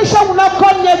 Affliction will not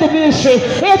come near the ministry.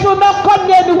 It will not come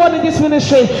near anyone in this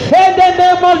ministry. In the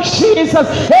name of Jesus.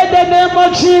 In the name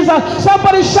of Jesus.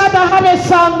 Somebody shout, I have a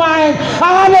sound mind.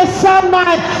 I have a sound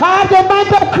mind. I have the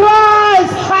mind of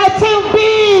Christ. I think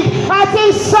big. I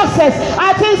think success.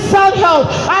 I think sound health.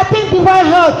 I think divine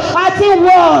health. I think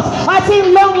wealth. I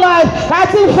think long life. I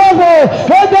think favor.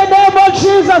 In the name of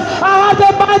Jesus. I have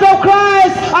the mind of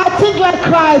Christ. I think like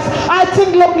Christ. I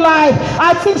think long life.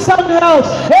 I think sound health.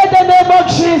 In the name of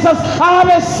Jesus. I have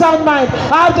a sound mind.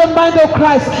 I have the mind of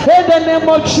Christ. In the name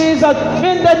of Jesus.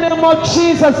 In the name of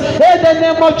Jesus. In the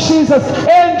name of Jesus.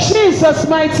 In Jesus'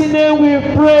 mighty name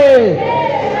we pray.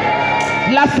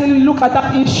 Lastly, look at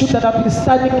that issue that I've been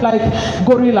standing like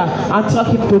gorilla and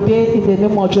talking today in the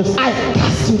name of Jesus. I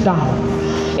cast you down.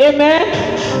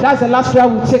 Amen. That's the last prayer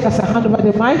we'll take as I hand over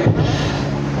the mic.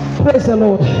 Praise the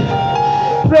Lord.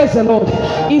 Praise the Lord.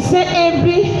 He said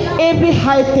every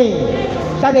high thing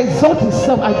that exalts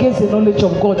itself against the knowledge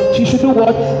of God, you should do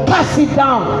what? Cast it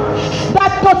down.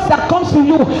 That thought that comes to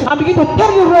you and begin to tell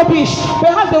you rubbish.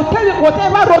 Perhaps they'll tell you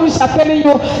whatever rubbish they're telling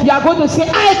you, you are going to say,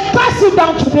 I cast it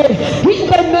down today. In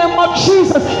the name of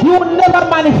Jesus, you will never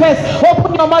manifest.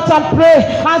 Open your mouth and pray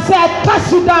and say, I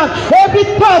cast you down. Every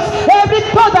thought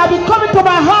that will be coming to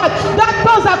my heart, that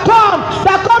thoughts that come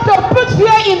to put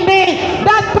fear in me,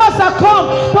 that thoughts that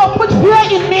come to put fear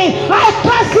in me, I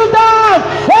cast you down.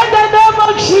 In the name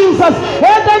of Jesus,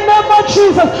 in the name of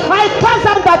Jesus, I cast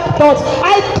down that thought.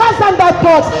 I cast down that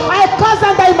thought. I cast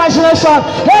down that imagination.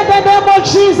 In the name of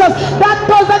Jesus, that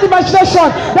thought, that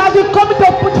imagination that will come to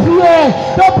put fear,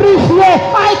 to bring fear,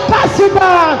 I cast you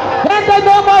down. In the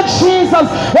name of Jesus,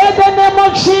 in the name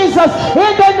of Jesus,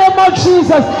 in the name of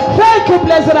Jesus. Thank you,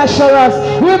 blessed assurance.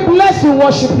 We bless you,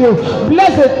 worship you.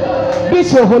 Blessed be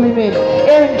your holy name.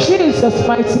 In Jesus'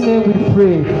 mighty name we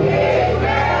pray.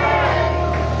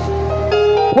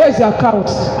 Where's your account?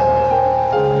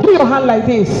 Do your hand like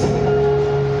this.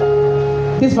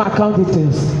 This is my account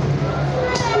details.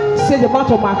 Say the mouth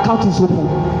of my account is open.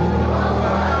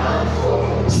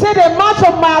 Say the mouth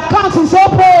of my account is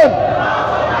open.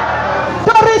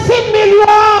 To receive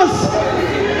millions.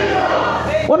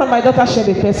 One of my daughters shared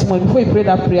a testimony. Before you pray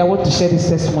that prayer, I want to share this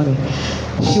testimony.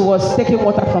 She was taking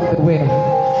water from the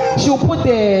well. She will put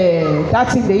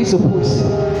that thing they used to put,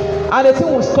 and the thing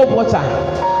will stop water.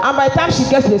 And by the time she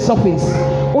gets to the surface,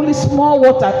 only small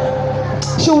water,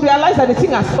 she will realize that the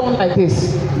thing has turned like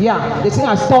this. Yeah, the thing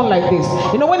has turned like this.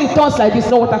 You know, when it turns like this,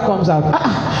 no water comes out.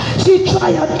 She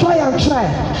tried and tried and tried.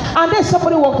 And then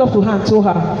somebody walked up to her and told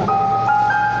her,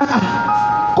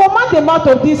 command the mouth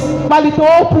of this valley to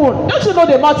open. Don't you know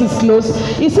the mouth is closed?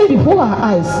 He said before her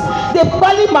eyes, the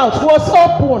valley mouth was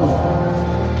open.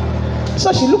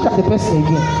 So she looked at the person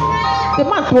again. The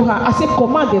man told her, I said,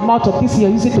 command the mouth of this here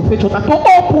using to fetch water to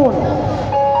open.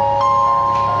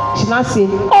 She now said,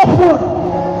 open,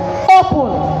 open.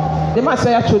 The man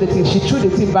said, I threw the thing. She threw the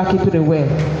thing back into the well.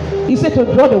 He said to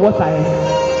draw the water in.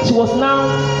 She was now,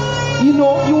 you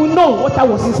will know water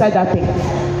was inside that thing.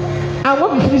 And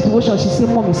when we finished the ocean, she said,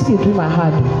 Mommy, still doing my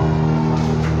hand.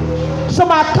 So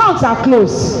my accounts are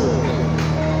closed.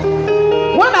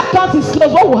 When account is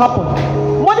closed, what will happen?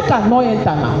 Money cannot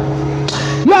enter now.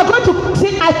 You are going to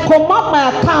see, I command my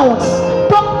accounts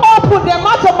to open the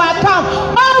mouth of my account.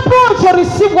 Open to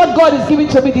receive what God is giving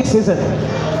to me this season.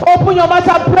 Open your mouth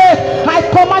and pray. I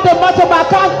command the mouth of my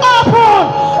account.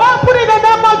 Open in the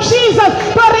name of Jesus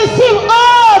to receive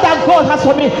all that God has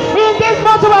for me. In this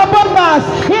month of abundance,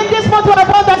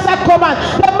 I command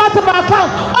the mouth of my account.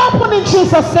 Open in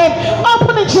Jesus' name.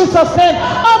 Open in Jesus' name.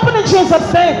 Open in Jesus'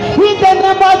 name. In the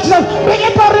name of Jesus,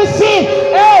 begin to receive.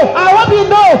 Hey, I hope you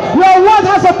know your word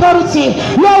has authority.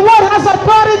 Your word has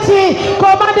authority.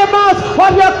 Command the mouth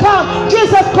of your account.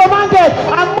 Jesus commanded,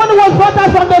 and money was brought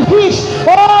out from the fish.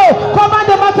 Command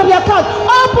the mouth of your account.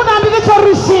 Open and begin to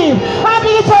receive. And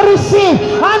begin to receive.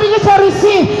 And begin to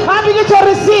receive. And begin to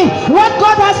receive what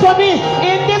God has for me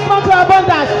in this month of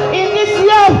abundance. In this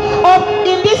year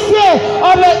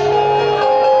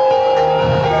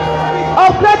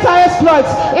of greater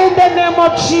exploits. In the name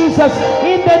of Jesus.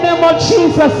 In the name of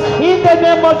Jesus. In the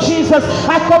name of Jesus.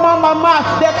 I command my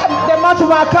mouth, the mouth of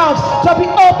my account to be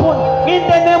open. In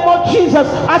the name of Jesus.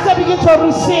 As I begin to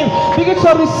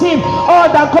receive all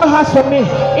that God has for me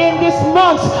in this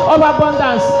month of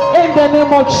abundance. In the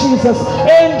name of Jesus.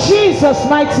 In Jesus'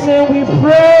 mighty name we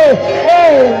pray.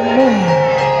 Amen.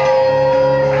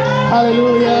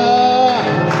 Hallelujah.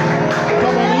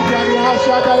 Come on, you can house,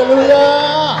 shout hallelujah.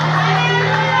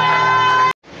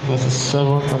 Verses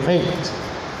 7 and 8.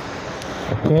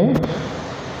 Okay.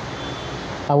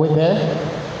 Are we there?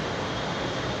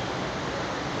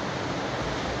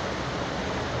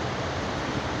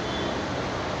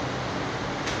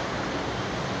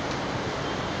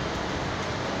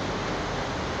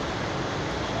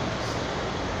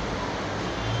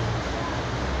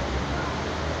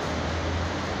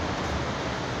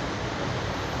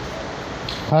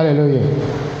 Hallelujah.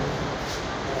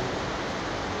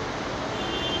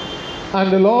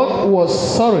 And the Lord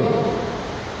was sorry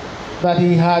that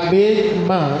he had made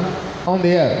man on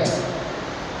the earth,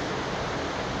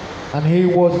 and he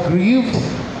was grieved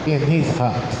in his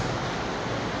heart.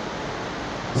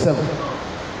 7.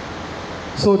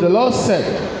 So the Lord said,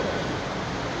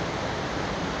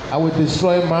 I will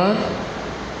destroy man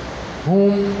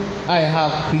whom I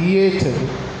have created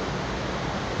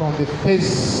from the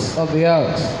face of the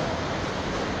earth,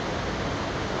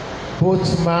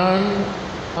 both man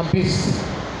and beast,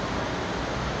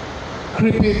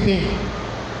 creeping thing,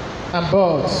 and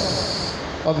birds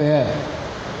of the air.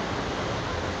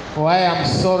 For I am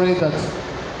sorry that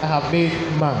I have made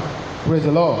man. Praise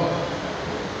the Lord.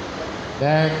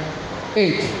 Then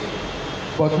 8.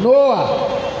 But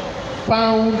Noah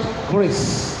found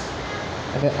grace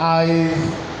in the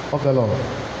eyes of the Lord.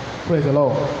 Praise the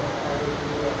Lord.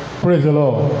 Praise the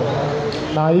Lord.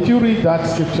 Now, if you read that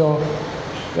scripture,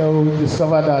 you will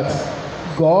discover that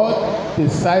God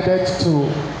decided to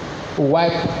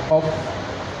wipe off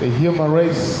the human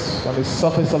race on the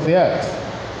surface of the earth.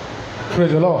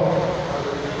 Praise the Lord.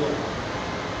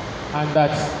 And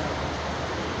that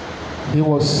he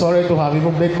was sorry to have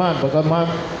even made man, but that man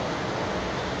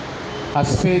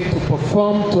has failed to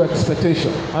perform to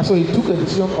expectation. And so he took a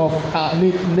decision of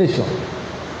annihilation,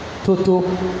 total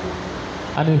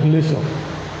annihilation.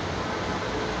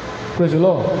 Praise the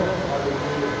Lord.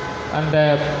 And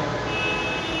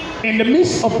in the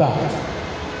midst of that,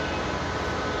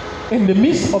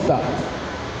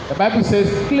 the Bible says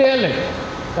clearly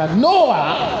that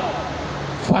Noah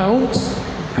found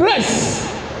grace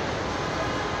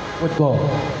with God.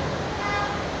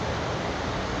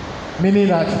 Meaning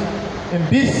that in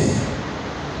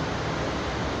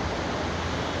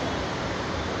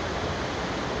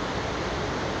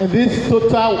this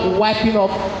total wiping of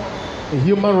the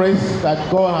human race that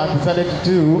God had decided to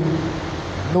do,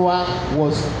 Noah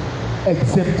was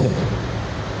exempted.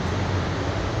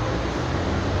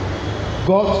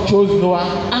 God chose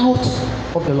Noah out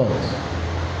of the Lord.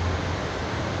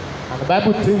 And the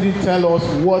Bible didn't tell us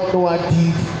what Noah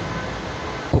did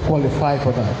to qualify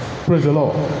for that. Praise the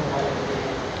Lord.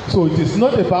 So it is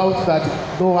not about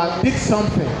that Noah did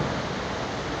something,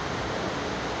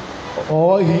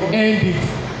 or he earned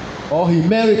it, or he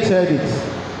merited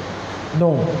it.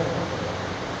 No.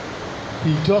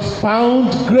 He just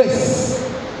found grace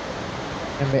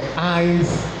in the eyes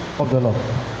of the Lord.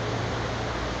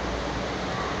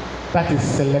 That is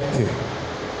selective.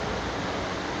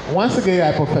 Once again,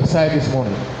 I prophesy this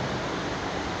morning.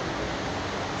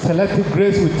 Selective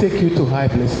grace will take you to high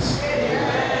places.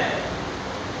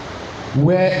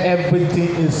 Where everything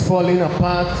is falling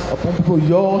apart upon people,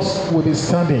 yours will be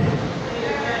standing.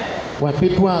 When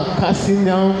people are casting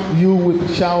down, you will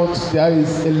shout, there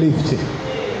is a lifting.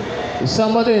 If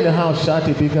somebody in the house shout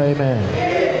a bigger amen.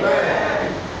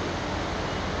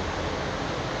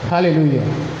 Hallelujah.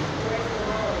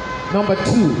 Number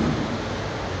 2.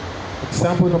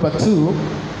 Example number 2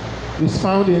 is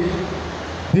found in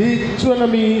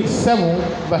Deuteronomy 7,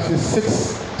 verses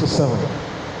 6 to 7.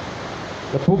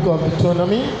 The book of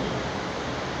Deuteronomy.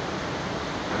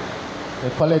 They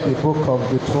call it the book of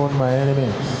Dethrone My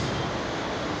Enemies.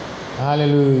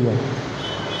 Hallelujah.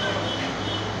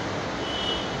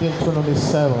 Deuteronomy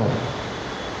 7.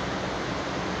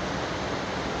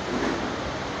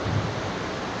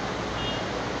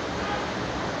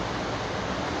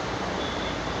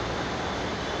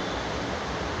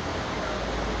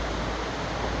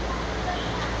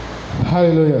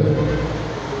 Hallelujah.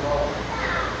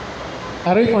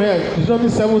 I read from here, Deuteronomy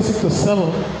 7, 6 to 7.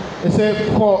 It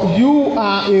says, for you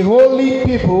are a holy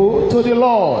people to the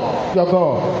Lord your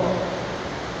God.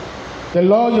 The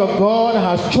Lord your God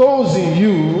has chosen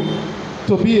you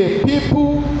to be a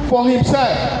people for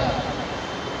himself,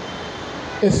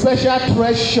 a special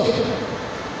treasure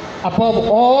above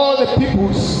all the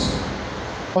peoples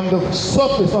on the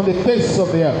surface, on the face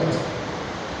of the earth.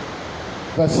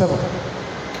 Verse 7.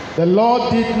 The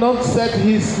Lord did not set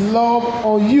his love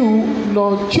on you,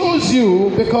 nor chose you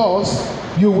because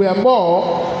you were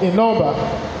more in number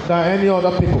than any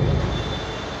other people.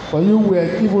 But you were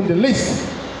even the least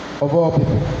of all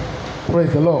people.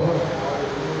 Praise the Lord.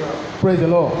 Praise the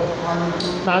Lord.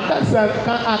 Now that's an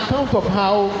account of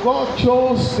how God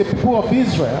chose the people of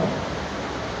Israel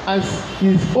as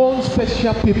his own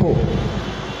special people.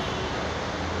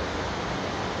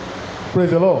 Praise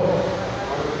the Lord.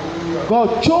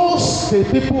 God chose the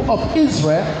people of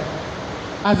Israel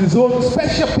as his own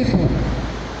special people.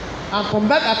 And from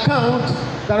that account,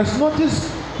 there is nothing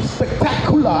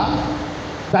spectacular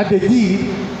that they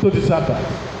did to deserve that.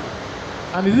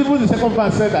 And it's even the second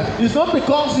verse said that it's not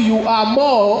because you are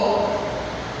more,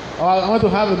 or I want to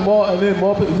have a more,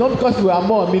 it's not because you are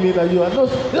more, meaning that you are not,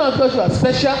 it's not because you are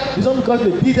special, it's not because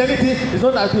they did anything, it's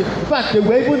not that, in fact, they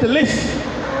were even the least.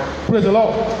 Praise the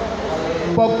Lord.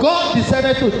 But God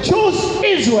decided to choose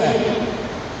Israel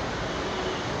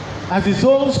as his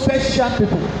own special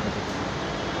people,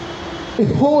 a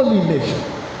holy nation,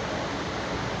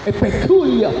 a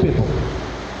peculiar people.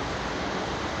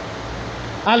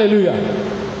 Hallelujah.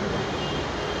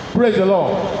 Praise the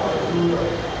Lord.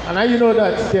 And now you know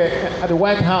that at the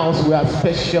White House we are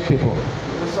special people.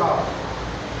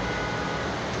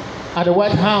 At the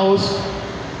White House,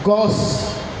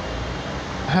 God's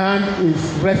hand is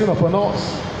resting upon us,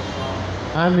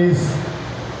 and his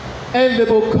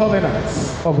endable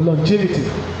covenants of longevity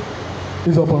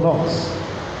is upon us.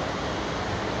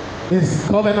 His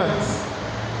covenants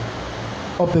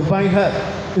of divine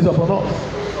health is upon us.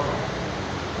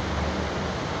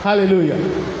 Hallelujah.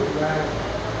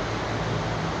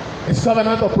 His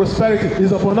covenant of prosperity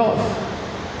is upon us.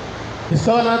 His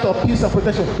covenant of peace and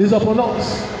protection is upon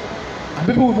us. And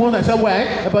people will wonder, say,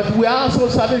 why? But we are also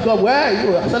serving God. Where?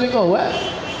 You are serving God. Where?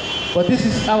 But this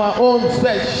is our own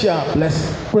special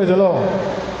blessing. Praise the Lord.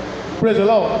 Praise the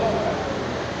Lord.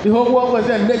 The whole world was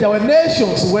there. There were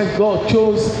nations when God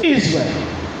chose Israel.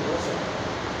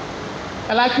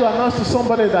 I'd like to announce to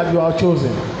somebody that you are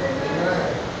chosen.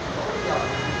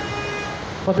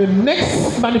 For the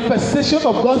next manifestation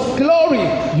of God's glory,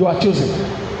 you are chosen.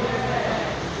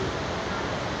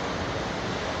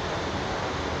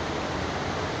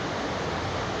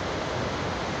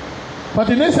 For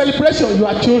the next celebration, you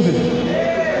are chosen.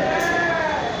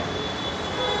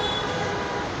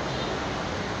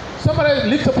 Somebody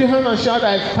lift up your hand and shout,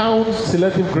 I found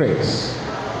selective grace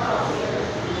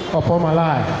upon my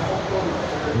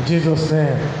life. In Jesus'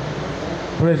 name.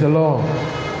 Praise the Lord.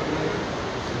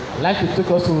 I'd like to take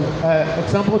us to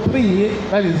example 3,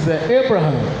 that is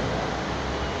Abraham.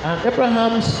 And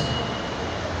Abraham's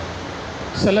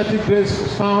selective grace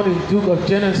was found in the book of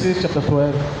Genesis chapter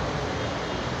 12.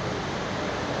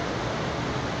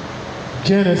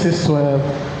 Genesis 12.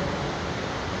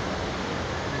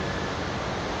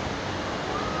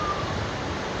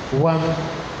 One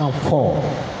and 4.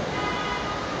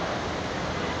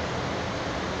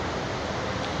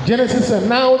 Genesis said,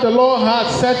 now the Lord had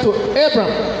said to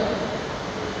Abram,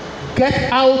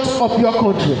 get out of your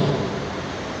country.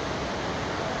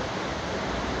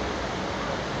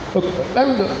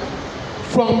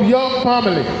 From your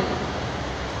family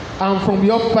and from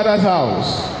your father's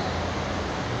house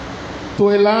to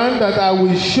a land that I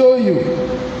will show you.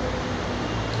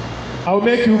 I will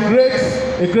make you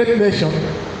a great nation.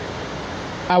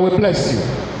 I will bless you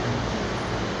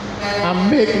and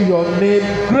make your name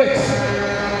great,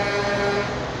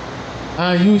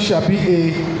 and you shall be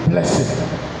a blessing.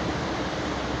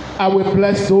 I will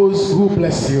bless those who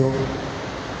bless you.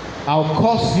 I'll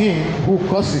curse him who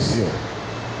curses you.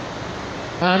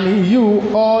 And in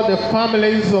you all the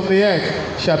families of the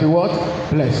earth shall be what?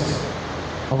 Blessed.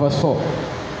 Verse 4.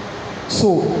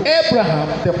 So Abraham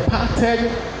departed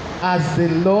as the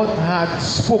Lord had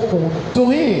spoken to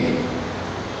him,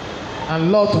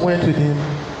 and Lot went with him.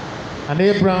 And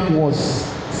Abraham was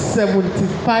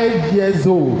 75 years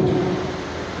old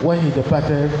when he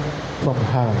departed from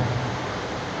Haran.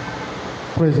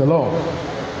 Praise the Lord.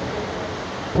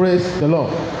 Praise the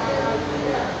Lord.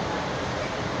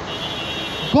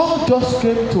 God just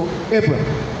came to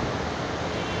Abraham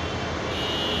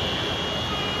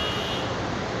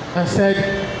and said,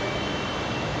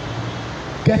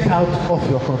 get out of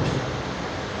your country.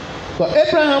 But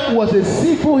Abraham was a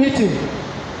sinful heathen.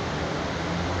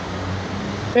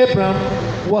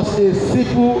 Abraham was a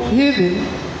sinful heathen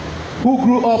who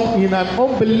grew up in an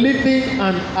unbelieving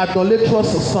and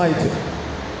idolatrous society.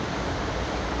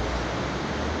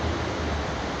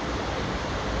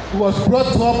 He was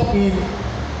brought up in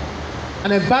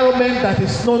an environment that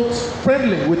is not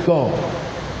friendly with God.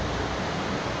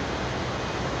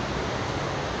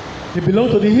 He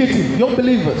belonged to the heathen, young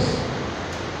believers.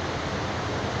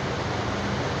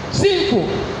 Sinful.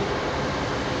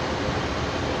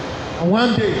 And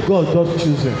one day, God just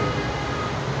chose him.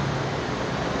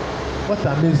 What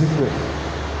an amazing grace.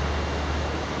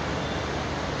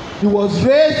 He was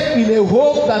raised in a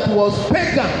home that was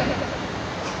pagan.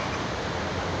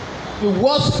 The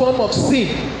worst form of sin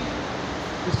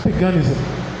is paganism.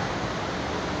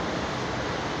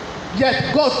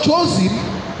 Yet God chose him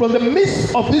from the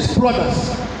midst of his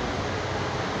brothers,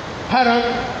 Haran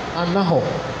and Nahor,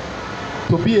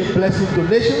 to be a blessing to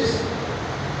nations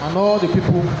and all the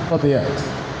people of the earth.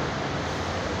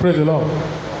 Praise the Lord.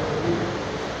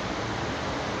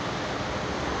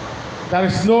 There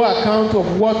is no account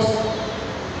of what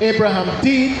Abraham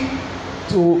did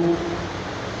to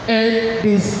earn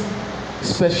this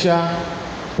special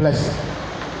blessing.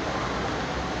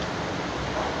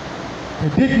 He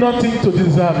did nothing to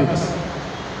deserve it.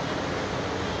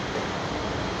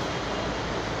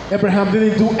 Abraham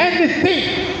didn't do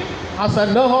anything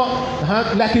outside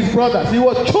Noah like his brothers. He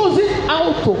was chosen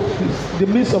out of the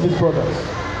midst of his brothers.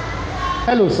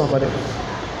 Hello, somebody.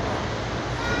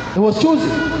 He was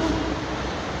chosen.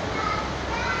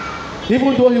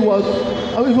 Even though he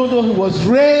was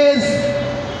raised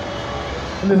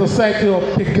in the society of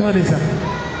paganism,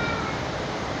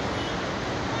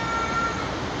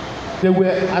 they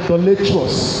were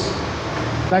idolatrous.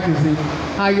 That is the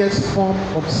highest form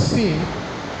of sin,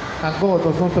 and God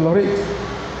does not tolerate.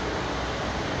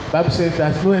 The Bible says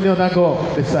there's no any other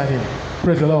God beside him.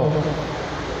 Praise the Lord.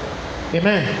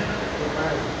 Amen.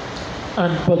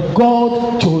 But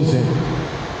God chose him.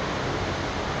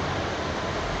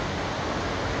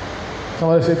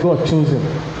 Somebody say God chose him.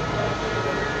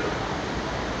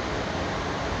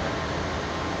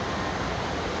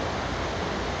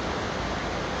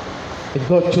 If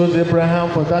God chose Abraham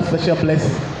for that special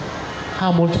blessing,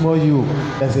 how much more you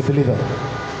as a believer?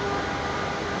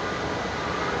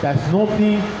 There's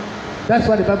nothing. That's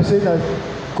why the Bible says that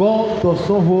God does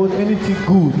not hold anything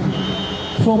good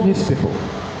from his people.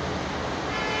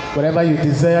 Whatever you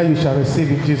desire, you shall receive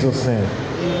in Jesus' name.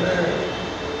 Amen.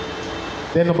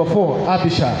 Then number 4,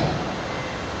 Abishag.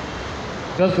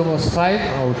 Just go verse 5 and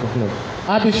I will conclude.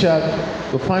 Abishag,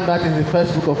 we find that in the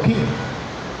first book of Kings.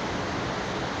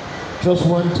 Just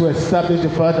want to establish the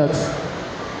fact that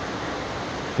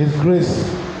his grace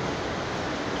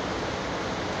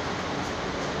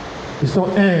is not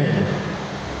earned.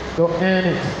 Don't earn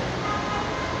it.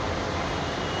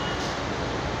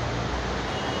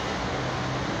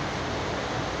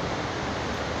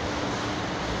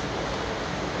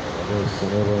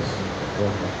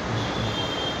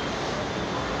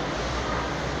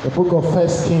 The book of 1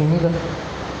 Kings,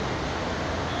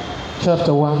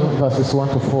 chapter 1, verses 1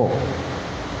 to 4.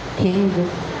 King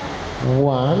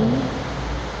 1.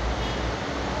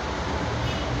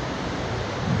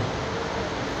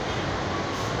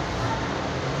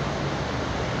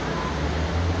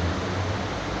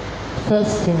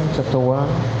 First King chapter 1.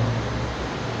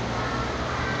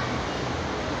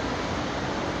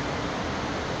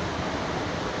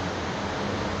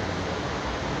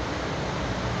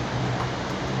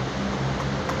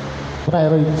 I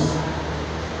read.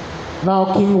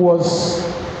 Now King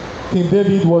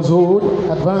David was old,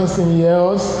 advanced in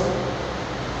years,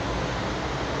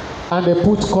 and they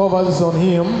put covers on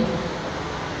him,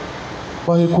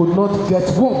 but he could not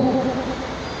get womb.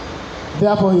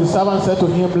 Therefore his servant said to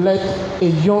him, let a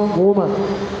young woman,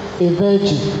 a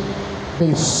virgin,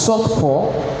 be sought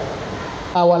for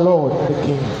our Lord the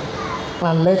king,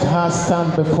 and let her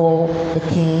stand before the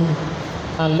king,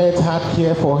 and let her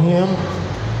care for him,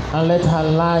 and let her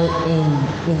lie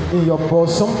in your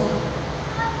bosom,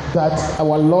 that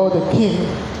our Lord the king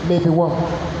may be won.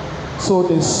 So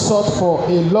they sought for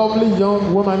a lovely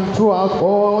young woman throughout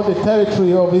all the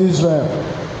territory of Israel,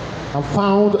 and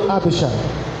found Abishag,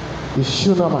 the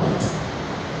Shunammite,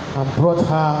 and brought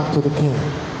her to the king.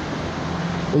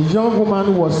 The young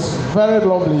woman was very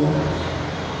lovely,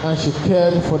 and she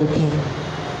cared for the king,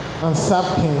 and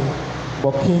served king,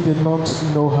 but king did not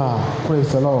know her.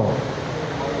 Praise the Lord.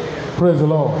 Praise the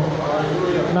Lord.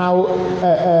 Now,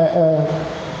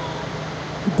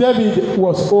 David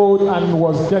was old and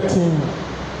was getting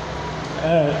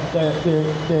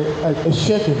the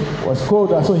shaking was cold,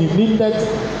 so he needed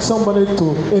somebody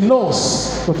a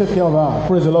nurse to take care of her.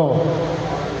 Praise the Lord.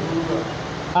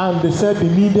 And they said they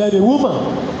needed a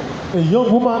woman, a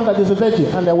young woman that is a virgin,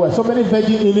 and there were so many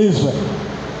virgins in Israel.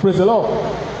 Praise the Lord.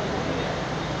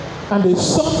 And they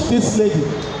sought this lady.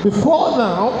 Before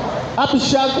now,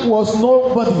 Abishag was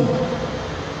nobody.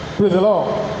 Praise the Lord.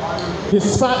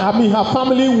 Her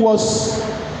family was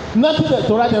nothing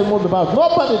to write a word about.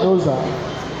 Nobody knows her.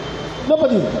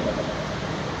 Nobody.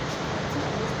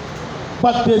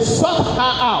 But they sought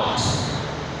her out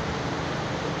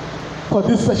for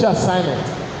this special assignment.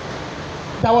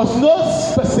 There was no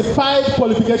specified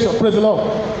qualification. Praise the Lord.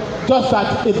 Just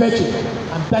that a virgin,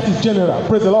 and that is general.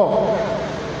 Praise the Lord.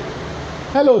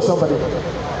 Hello, somebody.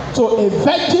 So a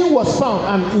virgin was found,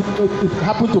 and it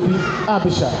happened to be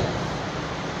Abishag.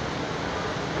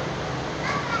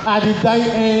 At the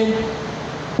dying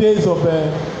days of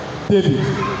David.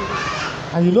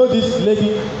 And you know this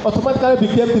lady automatically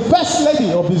became the first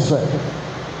lady of Israel.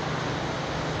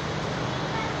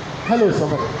 Hello,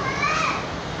 somebody.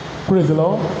 Praise the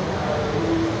Lord.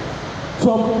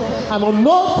 from an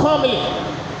unknown family,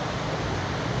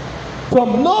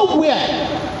 from nowhere,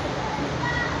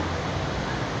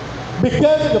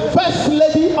 became the first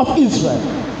lady of Israel.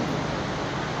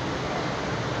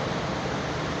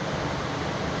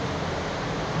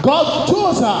 God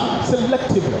chose her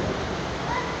selectively.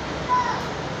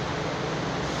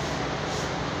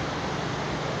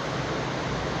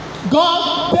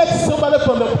 God takes somebody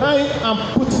from the behind and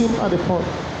puts him at the front.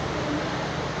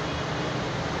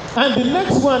 And the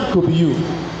next one could be you.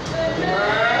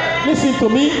 Listen to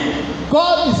me.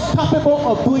 God is capable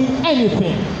of doing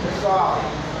anything.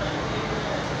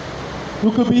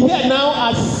 You could be here now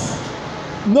as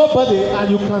nobody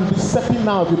and you can be stepping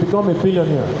now to become a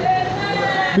billionaire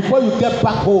before you get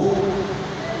back home.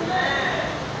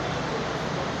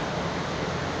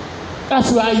 As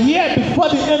you are here before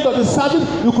the end of the service,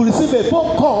 you could receive a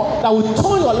phone call that will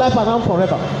turn your life around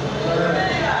forever.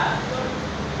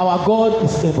 Our God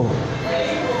is able.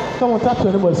 Come on, tap to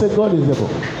anybody and say, God is able.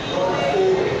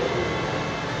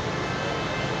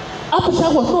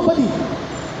 Abishai was nobody.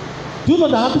 Do you know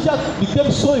that Abishai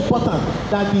became so important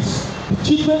that the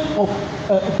children of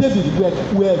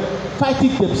David were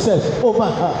fighting themselves over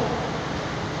her?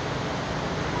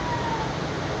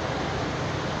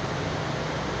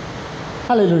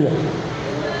 Hallelujah.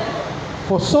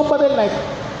 For somebody like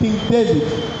King David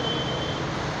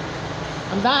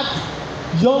and that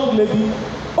young lady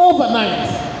overnight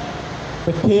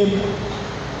became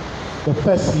the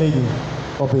first lady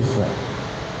of Israel.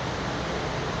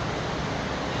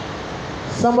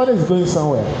 Somebody is going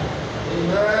somewhere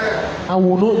and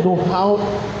will not know how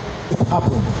it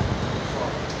happened.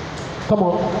 Come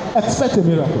on, expect a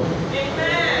miracle.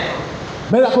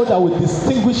 Miracle that will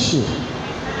distinguish you.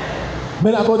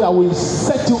 Miracle that will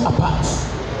set you apart.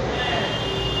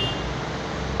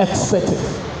 Expect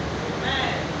it.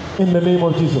 In the name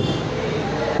of Jesus.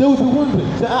 They will be wondering,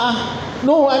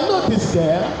 no, I know this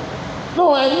girl.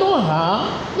 No, I know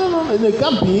her. No, they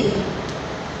can't be.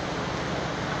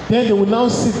 Then they will now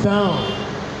sit down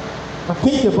and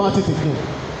think about it again.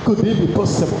 Could it be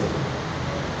possible?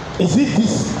 Is it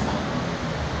this?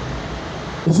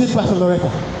 Is it Pastor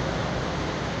Loretta?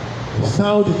 It's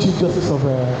now the Chief Justice of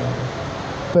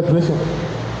Federation.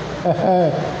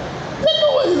 They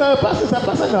know what is a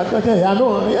person. Okay, I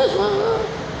know. Yes, man.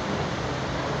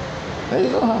 You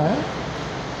know her, eh?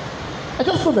 I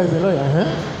just know there's a lawyer,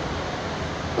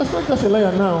 eh? It's not just a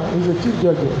lawyer now, he's a chief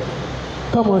judge.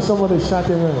 Come on, somebody shout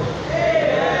amen.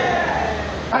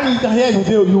 And you can hear the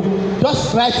day you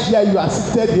just right here, you are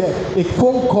seated here, a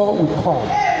phone call will come.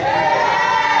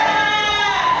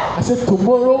 I said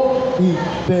tomorrow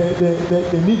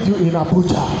they need you in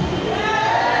Abuja.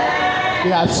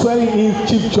 They are swearing in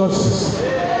chief justice.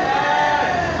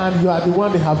 And you are the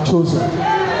one they have chosen.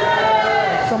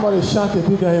 Somebody shout a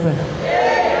big amen.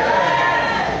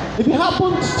 If it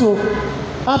happens to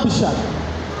Abishai,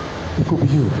 it could be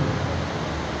you.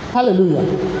 Hallelujah.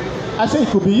 I say it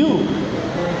could be you.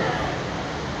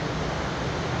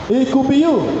 It could be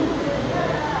you.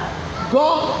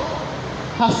 God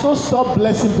has not stopped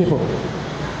blessing people.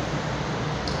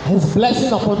 His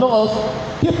blessing upon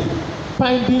us keep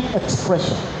finding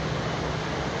expression.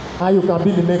 And you can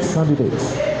be the next candidate.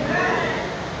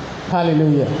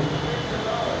 Hallelujah.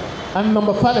 And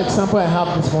number 5 example I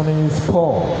have this morning is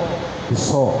Paul the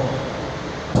Saul.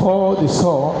 Paul the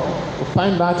Saul. We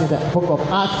find that in the book of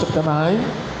Acts chapter 9,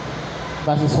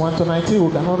 verses 1 to 19.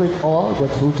 We cannot read all, but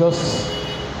we'll just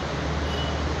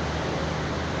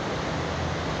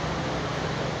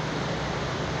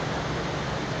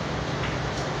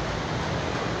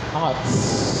Acts.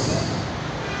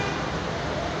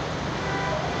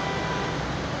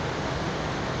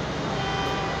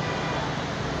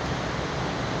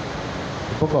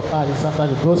 The book of Acts is after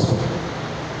the gospel.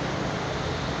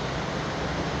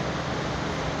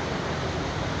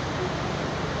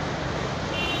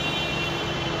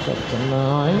 Chapter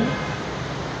 9.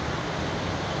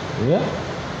 Yeah.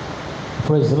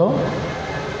 Praise the Lord.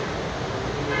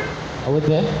 Are we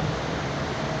there?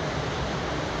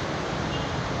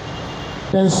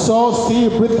 Then Saul,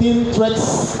 still breathing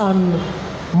threats and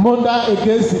murder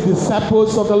against the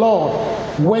disciples of the Lord,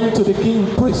 went to the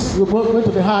went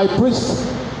to the high priest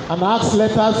and asked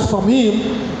letters from him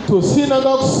to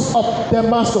synagogues of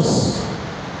Damascus,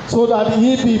 so that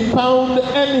he be found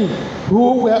any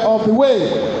who were of the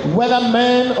way, whether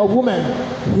man or woman,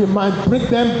 he might bring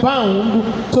them bound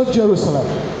to Jerusalem.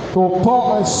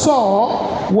 So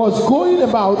Saul was going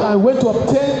about and went to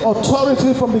obtain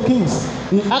authority from the kings.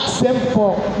 He asked them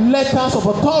for letters of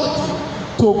authority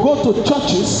to go to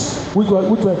churches which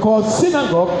were called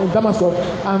synagogue in Damascus,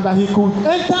 and that he could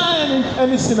enter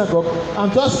any synagogue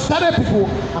and just gather people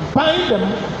and bind them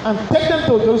and take them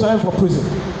to Jerusalem for prison.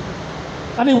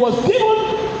 And he was given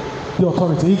the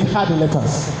authority. He had the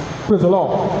letters. Praise the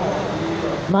Lord.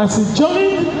 Now as he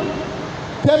journeyed,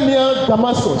 came near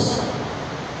Damascus,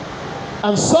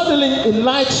 and suddenly a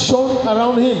light shone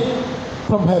around him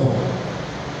from heaven.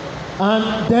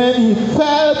 And then he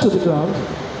fell to the ground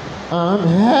and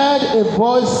heard a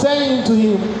voice saying to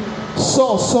him,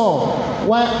 Saul, Saul,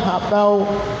 why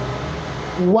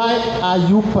are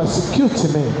you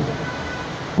persecuting me?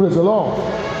 Praise the Lord.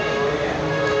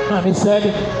 And he said,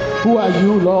 who are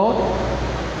you, Lord?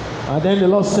 And then the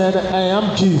Lord said, I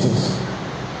am Jesus,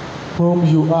 whom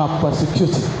you are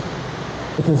persecuting.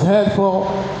 It is hard for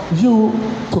you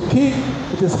to kick.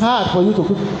 It is hard for you to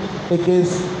kick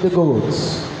against the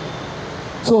goats.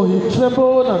 So he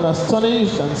trembled and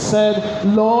astonished and said,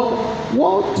 Lord,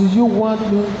 what do you want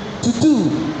me to do?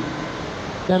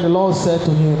 Then the Lord said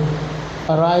to him,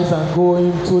 arise and go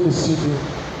into the city,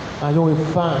 and you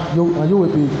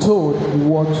will be told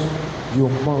what you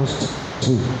must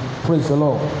do. Praise the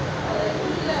Lord.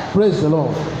 Praise the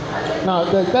Lord. Now,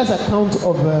 there's account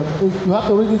of, you have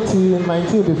to read it till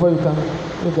 19 before you can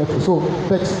get it. So,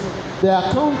 but the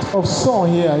account of Saul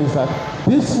here is that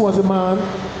this was a man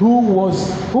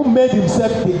who made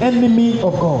himself the enemy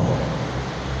of God.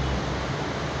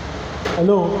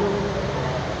 Hello?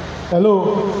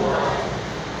 Hello?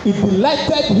 It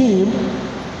delighted him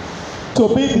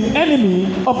to be the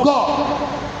enemy of God.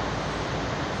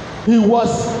 He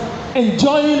was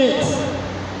enjoying it.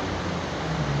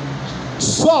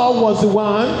 Saul was the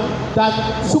one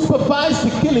that supervised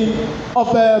the killing of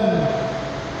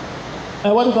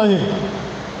what do you call him?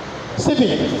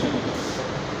 Stephen.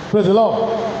 Praise the Lord.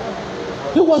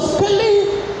 He was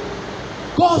killing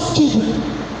God's children.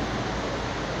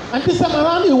 And this time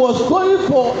around he was going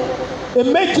for a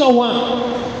major one.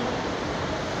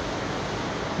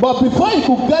 But before he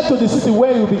could get to the city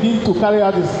where he would begin to carry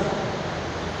out this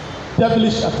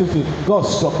devilish activity, God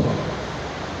struck him.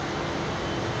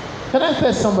 Can I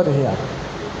tell somebody here?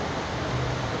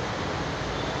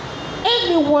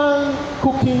 Anyone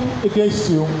cooking against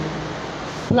you,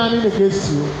 planning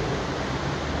against you,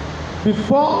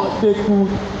 before they could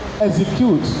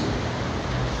execute,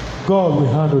 God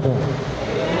will handle them.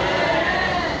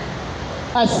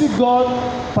 I see God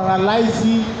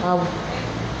paralyzing and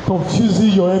confusing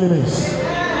your enemies.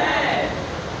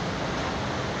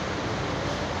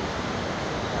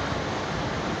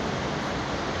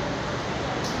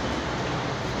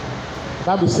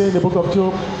 Bible says in the book of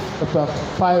Job, chapter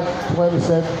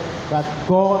 5:27, that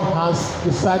God has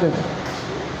decided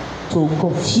to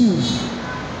confuse,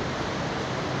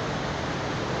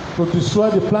 to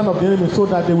destroy the plan of the enemy so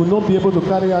that they will not be able to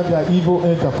carry out their evil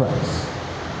enterprise.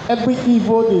 Every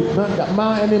evil that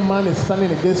any man is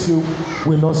standing against you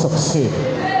will not succeed.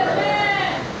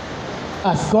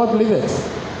 As God liveth,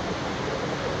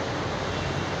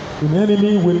 the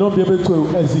enemy will not be able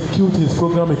to execute his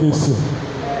program against you.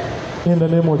 In the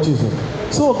name of Jesus.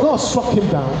 So God struck him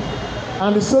down,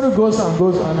 and the story goes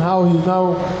and how he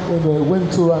now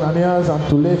went to Ananias and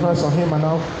to lay hands on him, and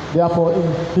now therefore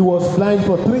he was blind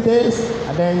for 3 days,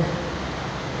 and then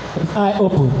his eye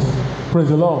opened. Praise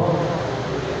the Lord.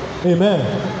 Amen.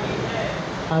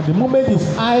 And the moment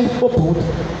his eye opened,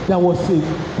 there was a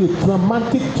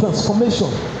dramatic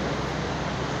transformation.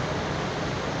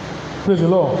 Praise the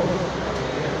Lord.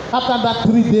 After that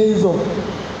 3 days of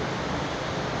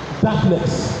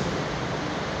darkness,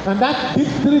 and that these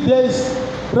 3 days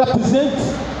represent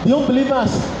the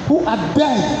unbelievers who are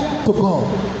dead to God.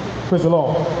 Praise the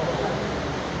Lord.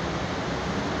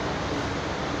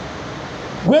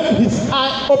 When his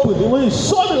eye opened, when he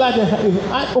saw the light, his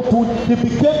eye opened, he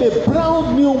became a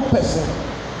brand new person.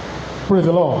 Praise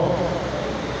the Lord.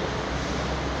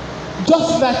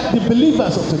 Just like the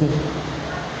believers of today.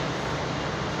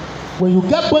 When you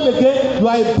get born again, you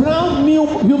are a brand new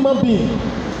human being.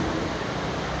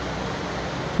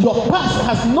 Your past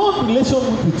has no relation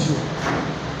with you.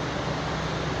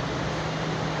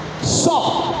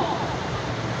 Saul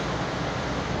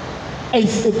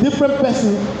is a different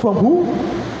person from who?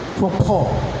 From Paul.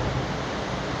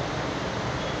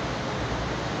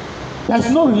 There's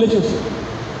no relationship.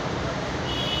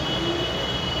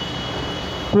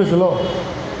 Praise the Lord.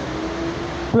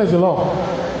 Praise the Lord.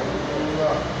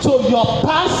 So your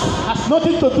past has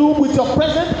nothing to do with your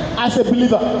present as a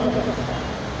believer.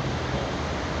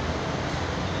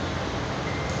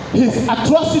 His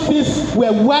atrocities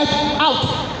were wiped out.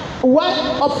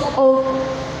 Wiped up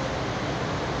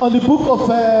on the book of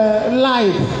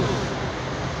life.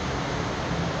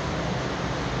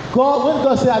 God, when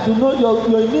God says, I do not,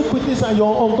 your iniquities and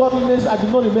your ungodliness, I do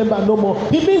not remember no more,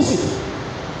 he means it.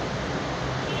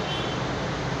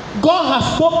 God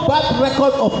has no bad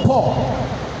record of Paul.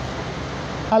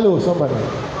 Hello, somebody.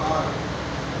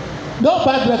 No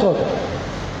bad record.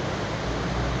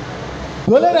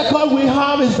 The only record we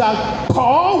have is that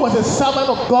Paul was a servant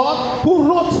of God who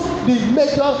wrote the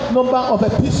major number of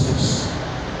epistles.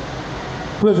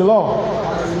 Praise the Lord.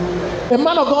 A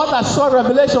man of God that saw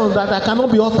revelations that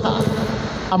cannot be uttered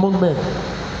among men.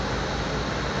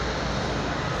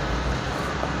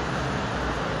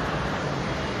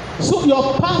 So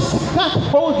your past can't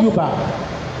hold you back.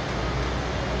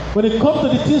 When it comes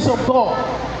to the things of God,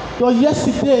 your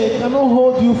yesterday cannot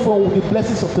hold you from the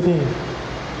blessings of today.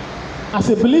 As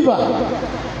a believer,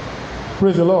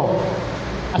 praise the Lord.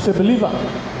 As a believer,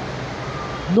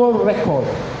 no record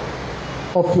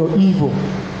of your evil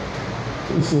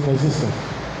is in existence.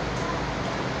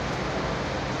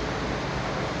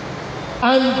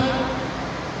 And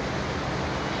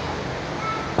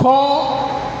Paul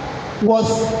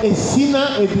was a sinner,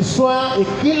 a destroyer, a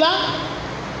killer,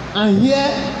 and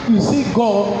here you see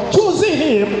God choosing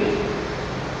him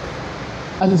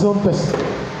as his own person.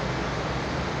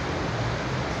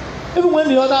 Even when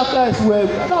the other guys were,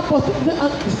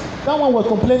 that one was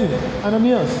complaining,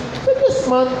 Ananias said, this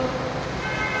man,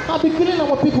 I'll be killing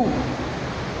our people.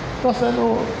 God said,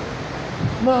 no,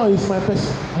 now he's my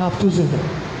person. I have chosen him.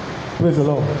 Praise the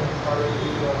Lord.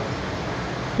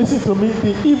 Listen to me,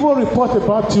 the evil report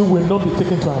about you will not be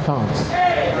taken into account.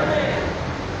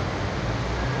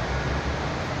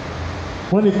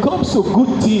 When it comes to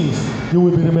good things, you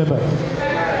will be remembered.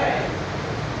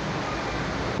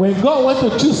 When God wants to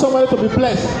choose somebody to be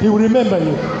blessed, he will remember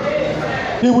you.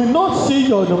 He will not see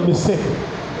your mistake.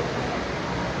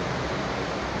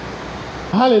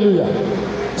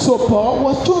 Hallelujah. So Paul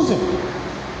was chosen.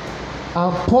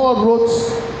 And Paul wrote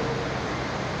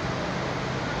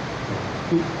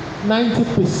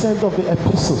 90% of the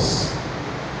epistles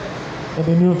in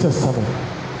the New Testament.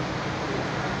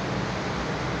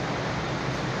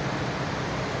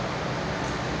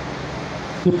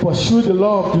 He pursued the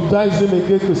law of Judaism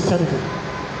against Christianity.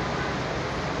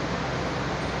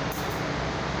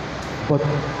 But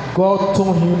God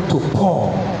told him to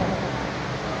Paul,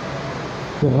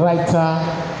 the writer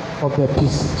of the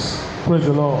epistles. Praise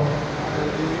the Lord.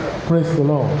 Praise the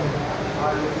Lord.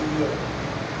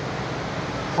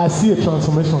 I see a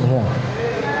transformation here.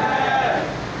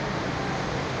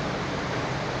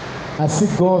 I see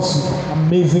God's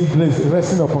amazing grace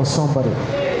resting upon somebody.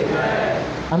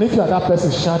 And if you are that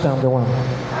person, shout, I'm the one.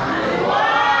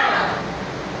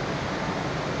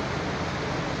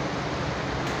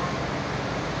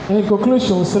 In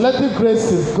conclusion, selective grace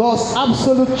is God's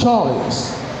absolute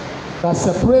choice that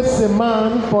separates a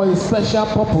man for a special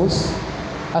purpose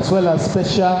as well as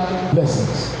special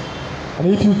blessings. And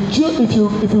if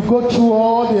you go through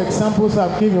all the examples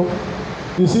I've given,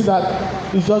 you see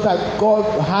that it's just that God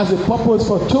has a purpose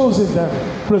for choosing them.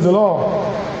 Praise the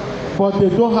Lord. But they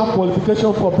don't have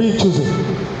qualification for being chosen.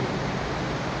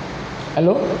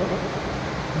 Hello?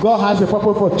 God has a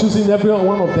purpose for choosing every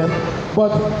one of them,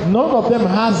 but none of them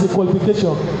has the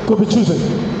qualification to be chosen.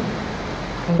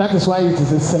 And that is why it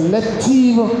is a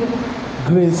selective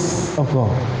grace of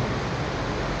God.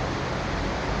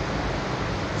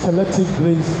 Selective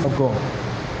grace of God.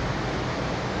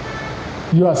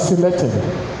 You are selected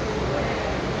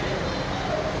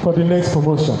for the next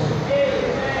promotion.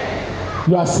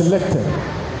 You are selected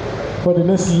for the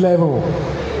next level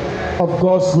of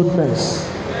God's goodness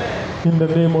in the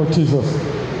name of Jesus.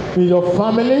 In your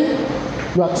family,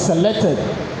 you are selected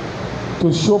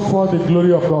to show forth the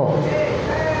glory of God.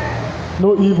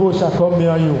 No evil shall come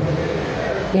near you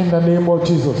in the name of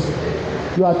Jesus.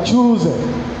 You are chosen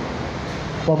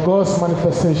for God's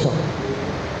manifestation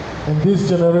in this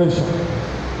generation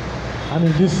and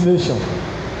in this nation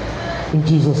in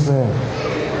Jesus' name.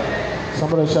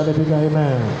 Somebody shout a big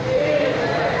amen.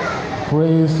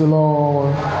 Praise the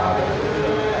Lord.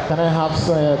 Can I have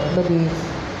maybe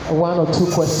one or two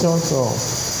questions or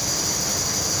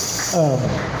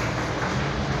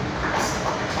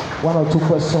one or two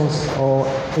questions or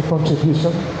a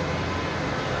contribution?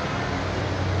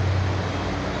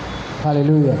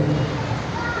 Hallelujah.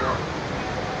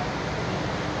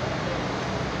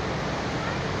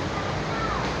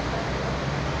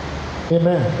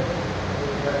 Amen.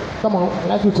 Come on, I'd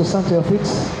like you to stand to your feet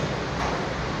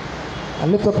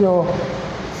and lift up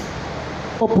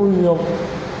open your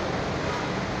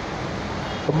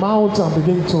mouth and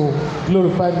begin to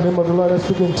glorify the name of the Lord. Let's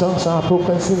speak in tongues.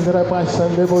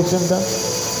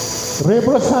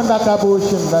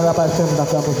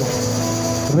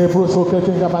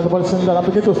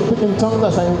 Begin to speak in tongues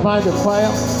as I invite the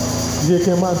choir.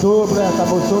 Yekemando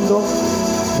Brakabosundo,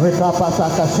 Rekapata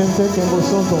Casente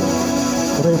Kembosundo,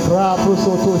 Repra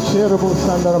Brusoto Sherabo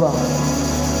Sandaraba,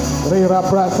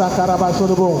 Reraprasa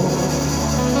Carabasodobo,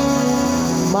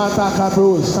 Mata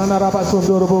Cabru,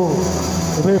 Sanarabasondorobo,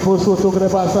 Reposoto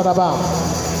Grebasaraba.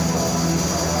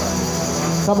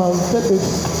 Come on, take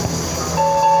this.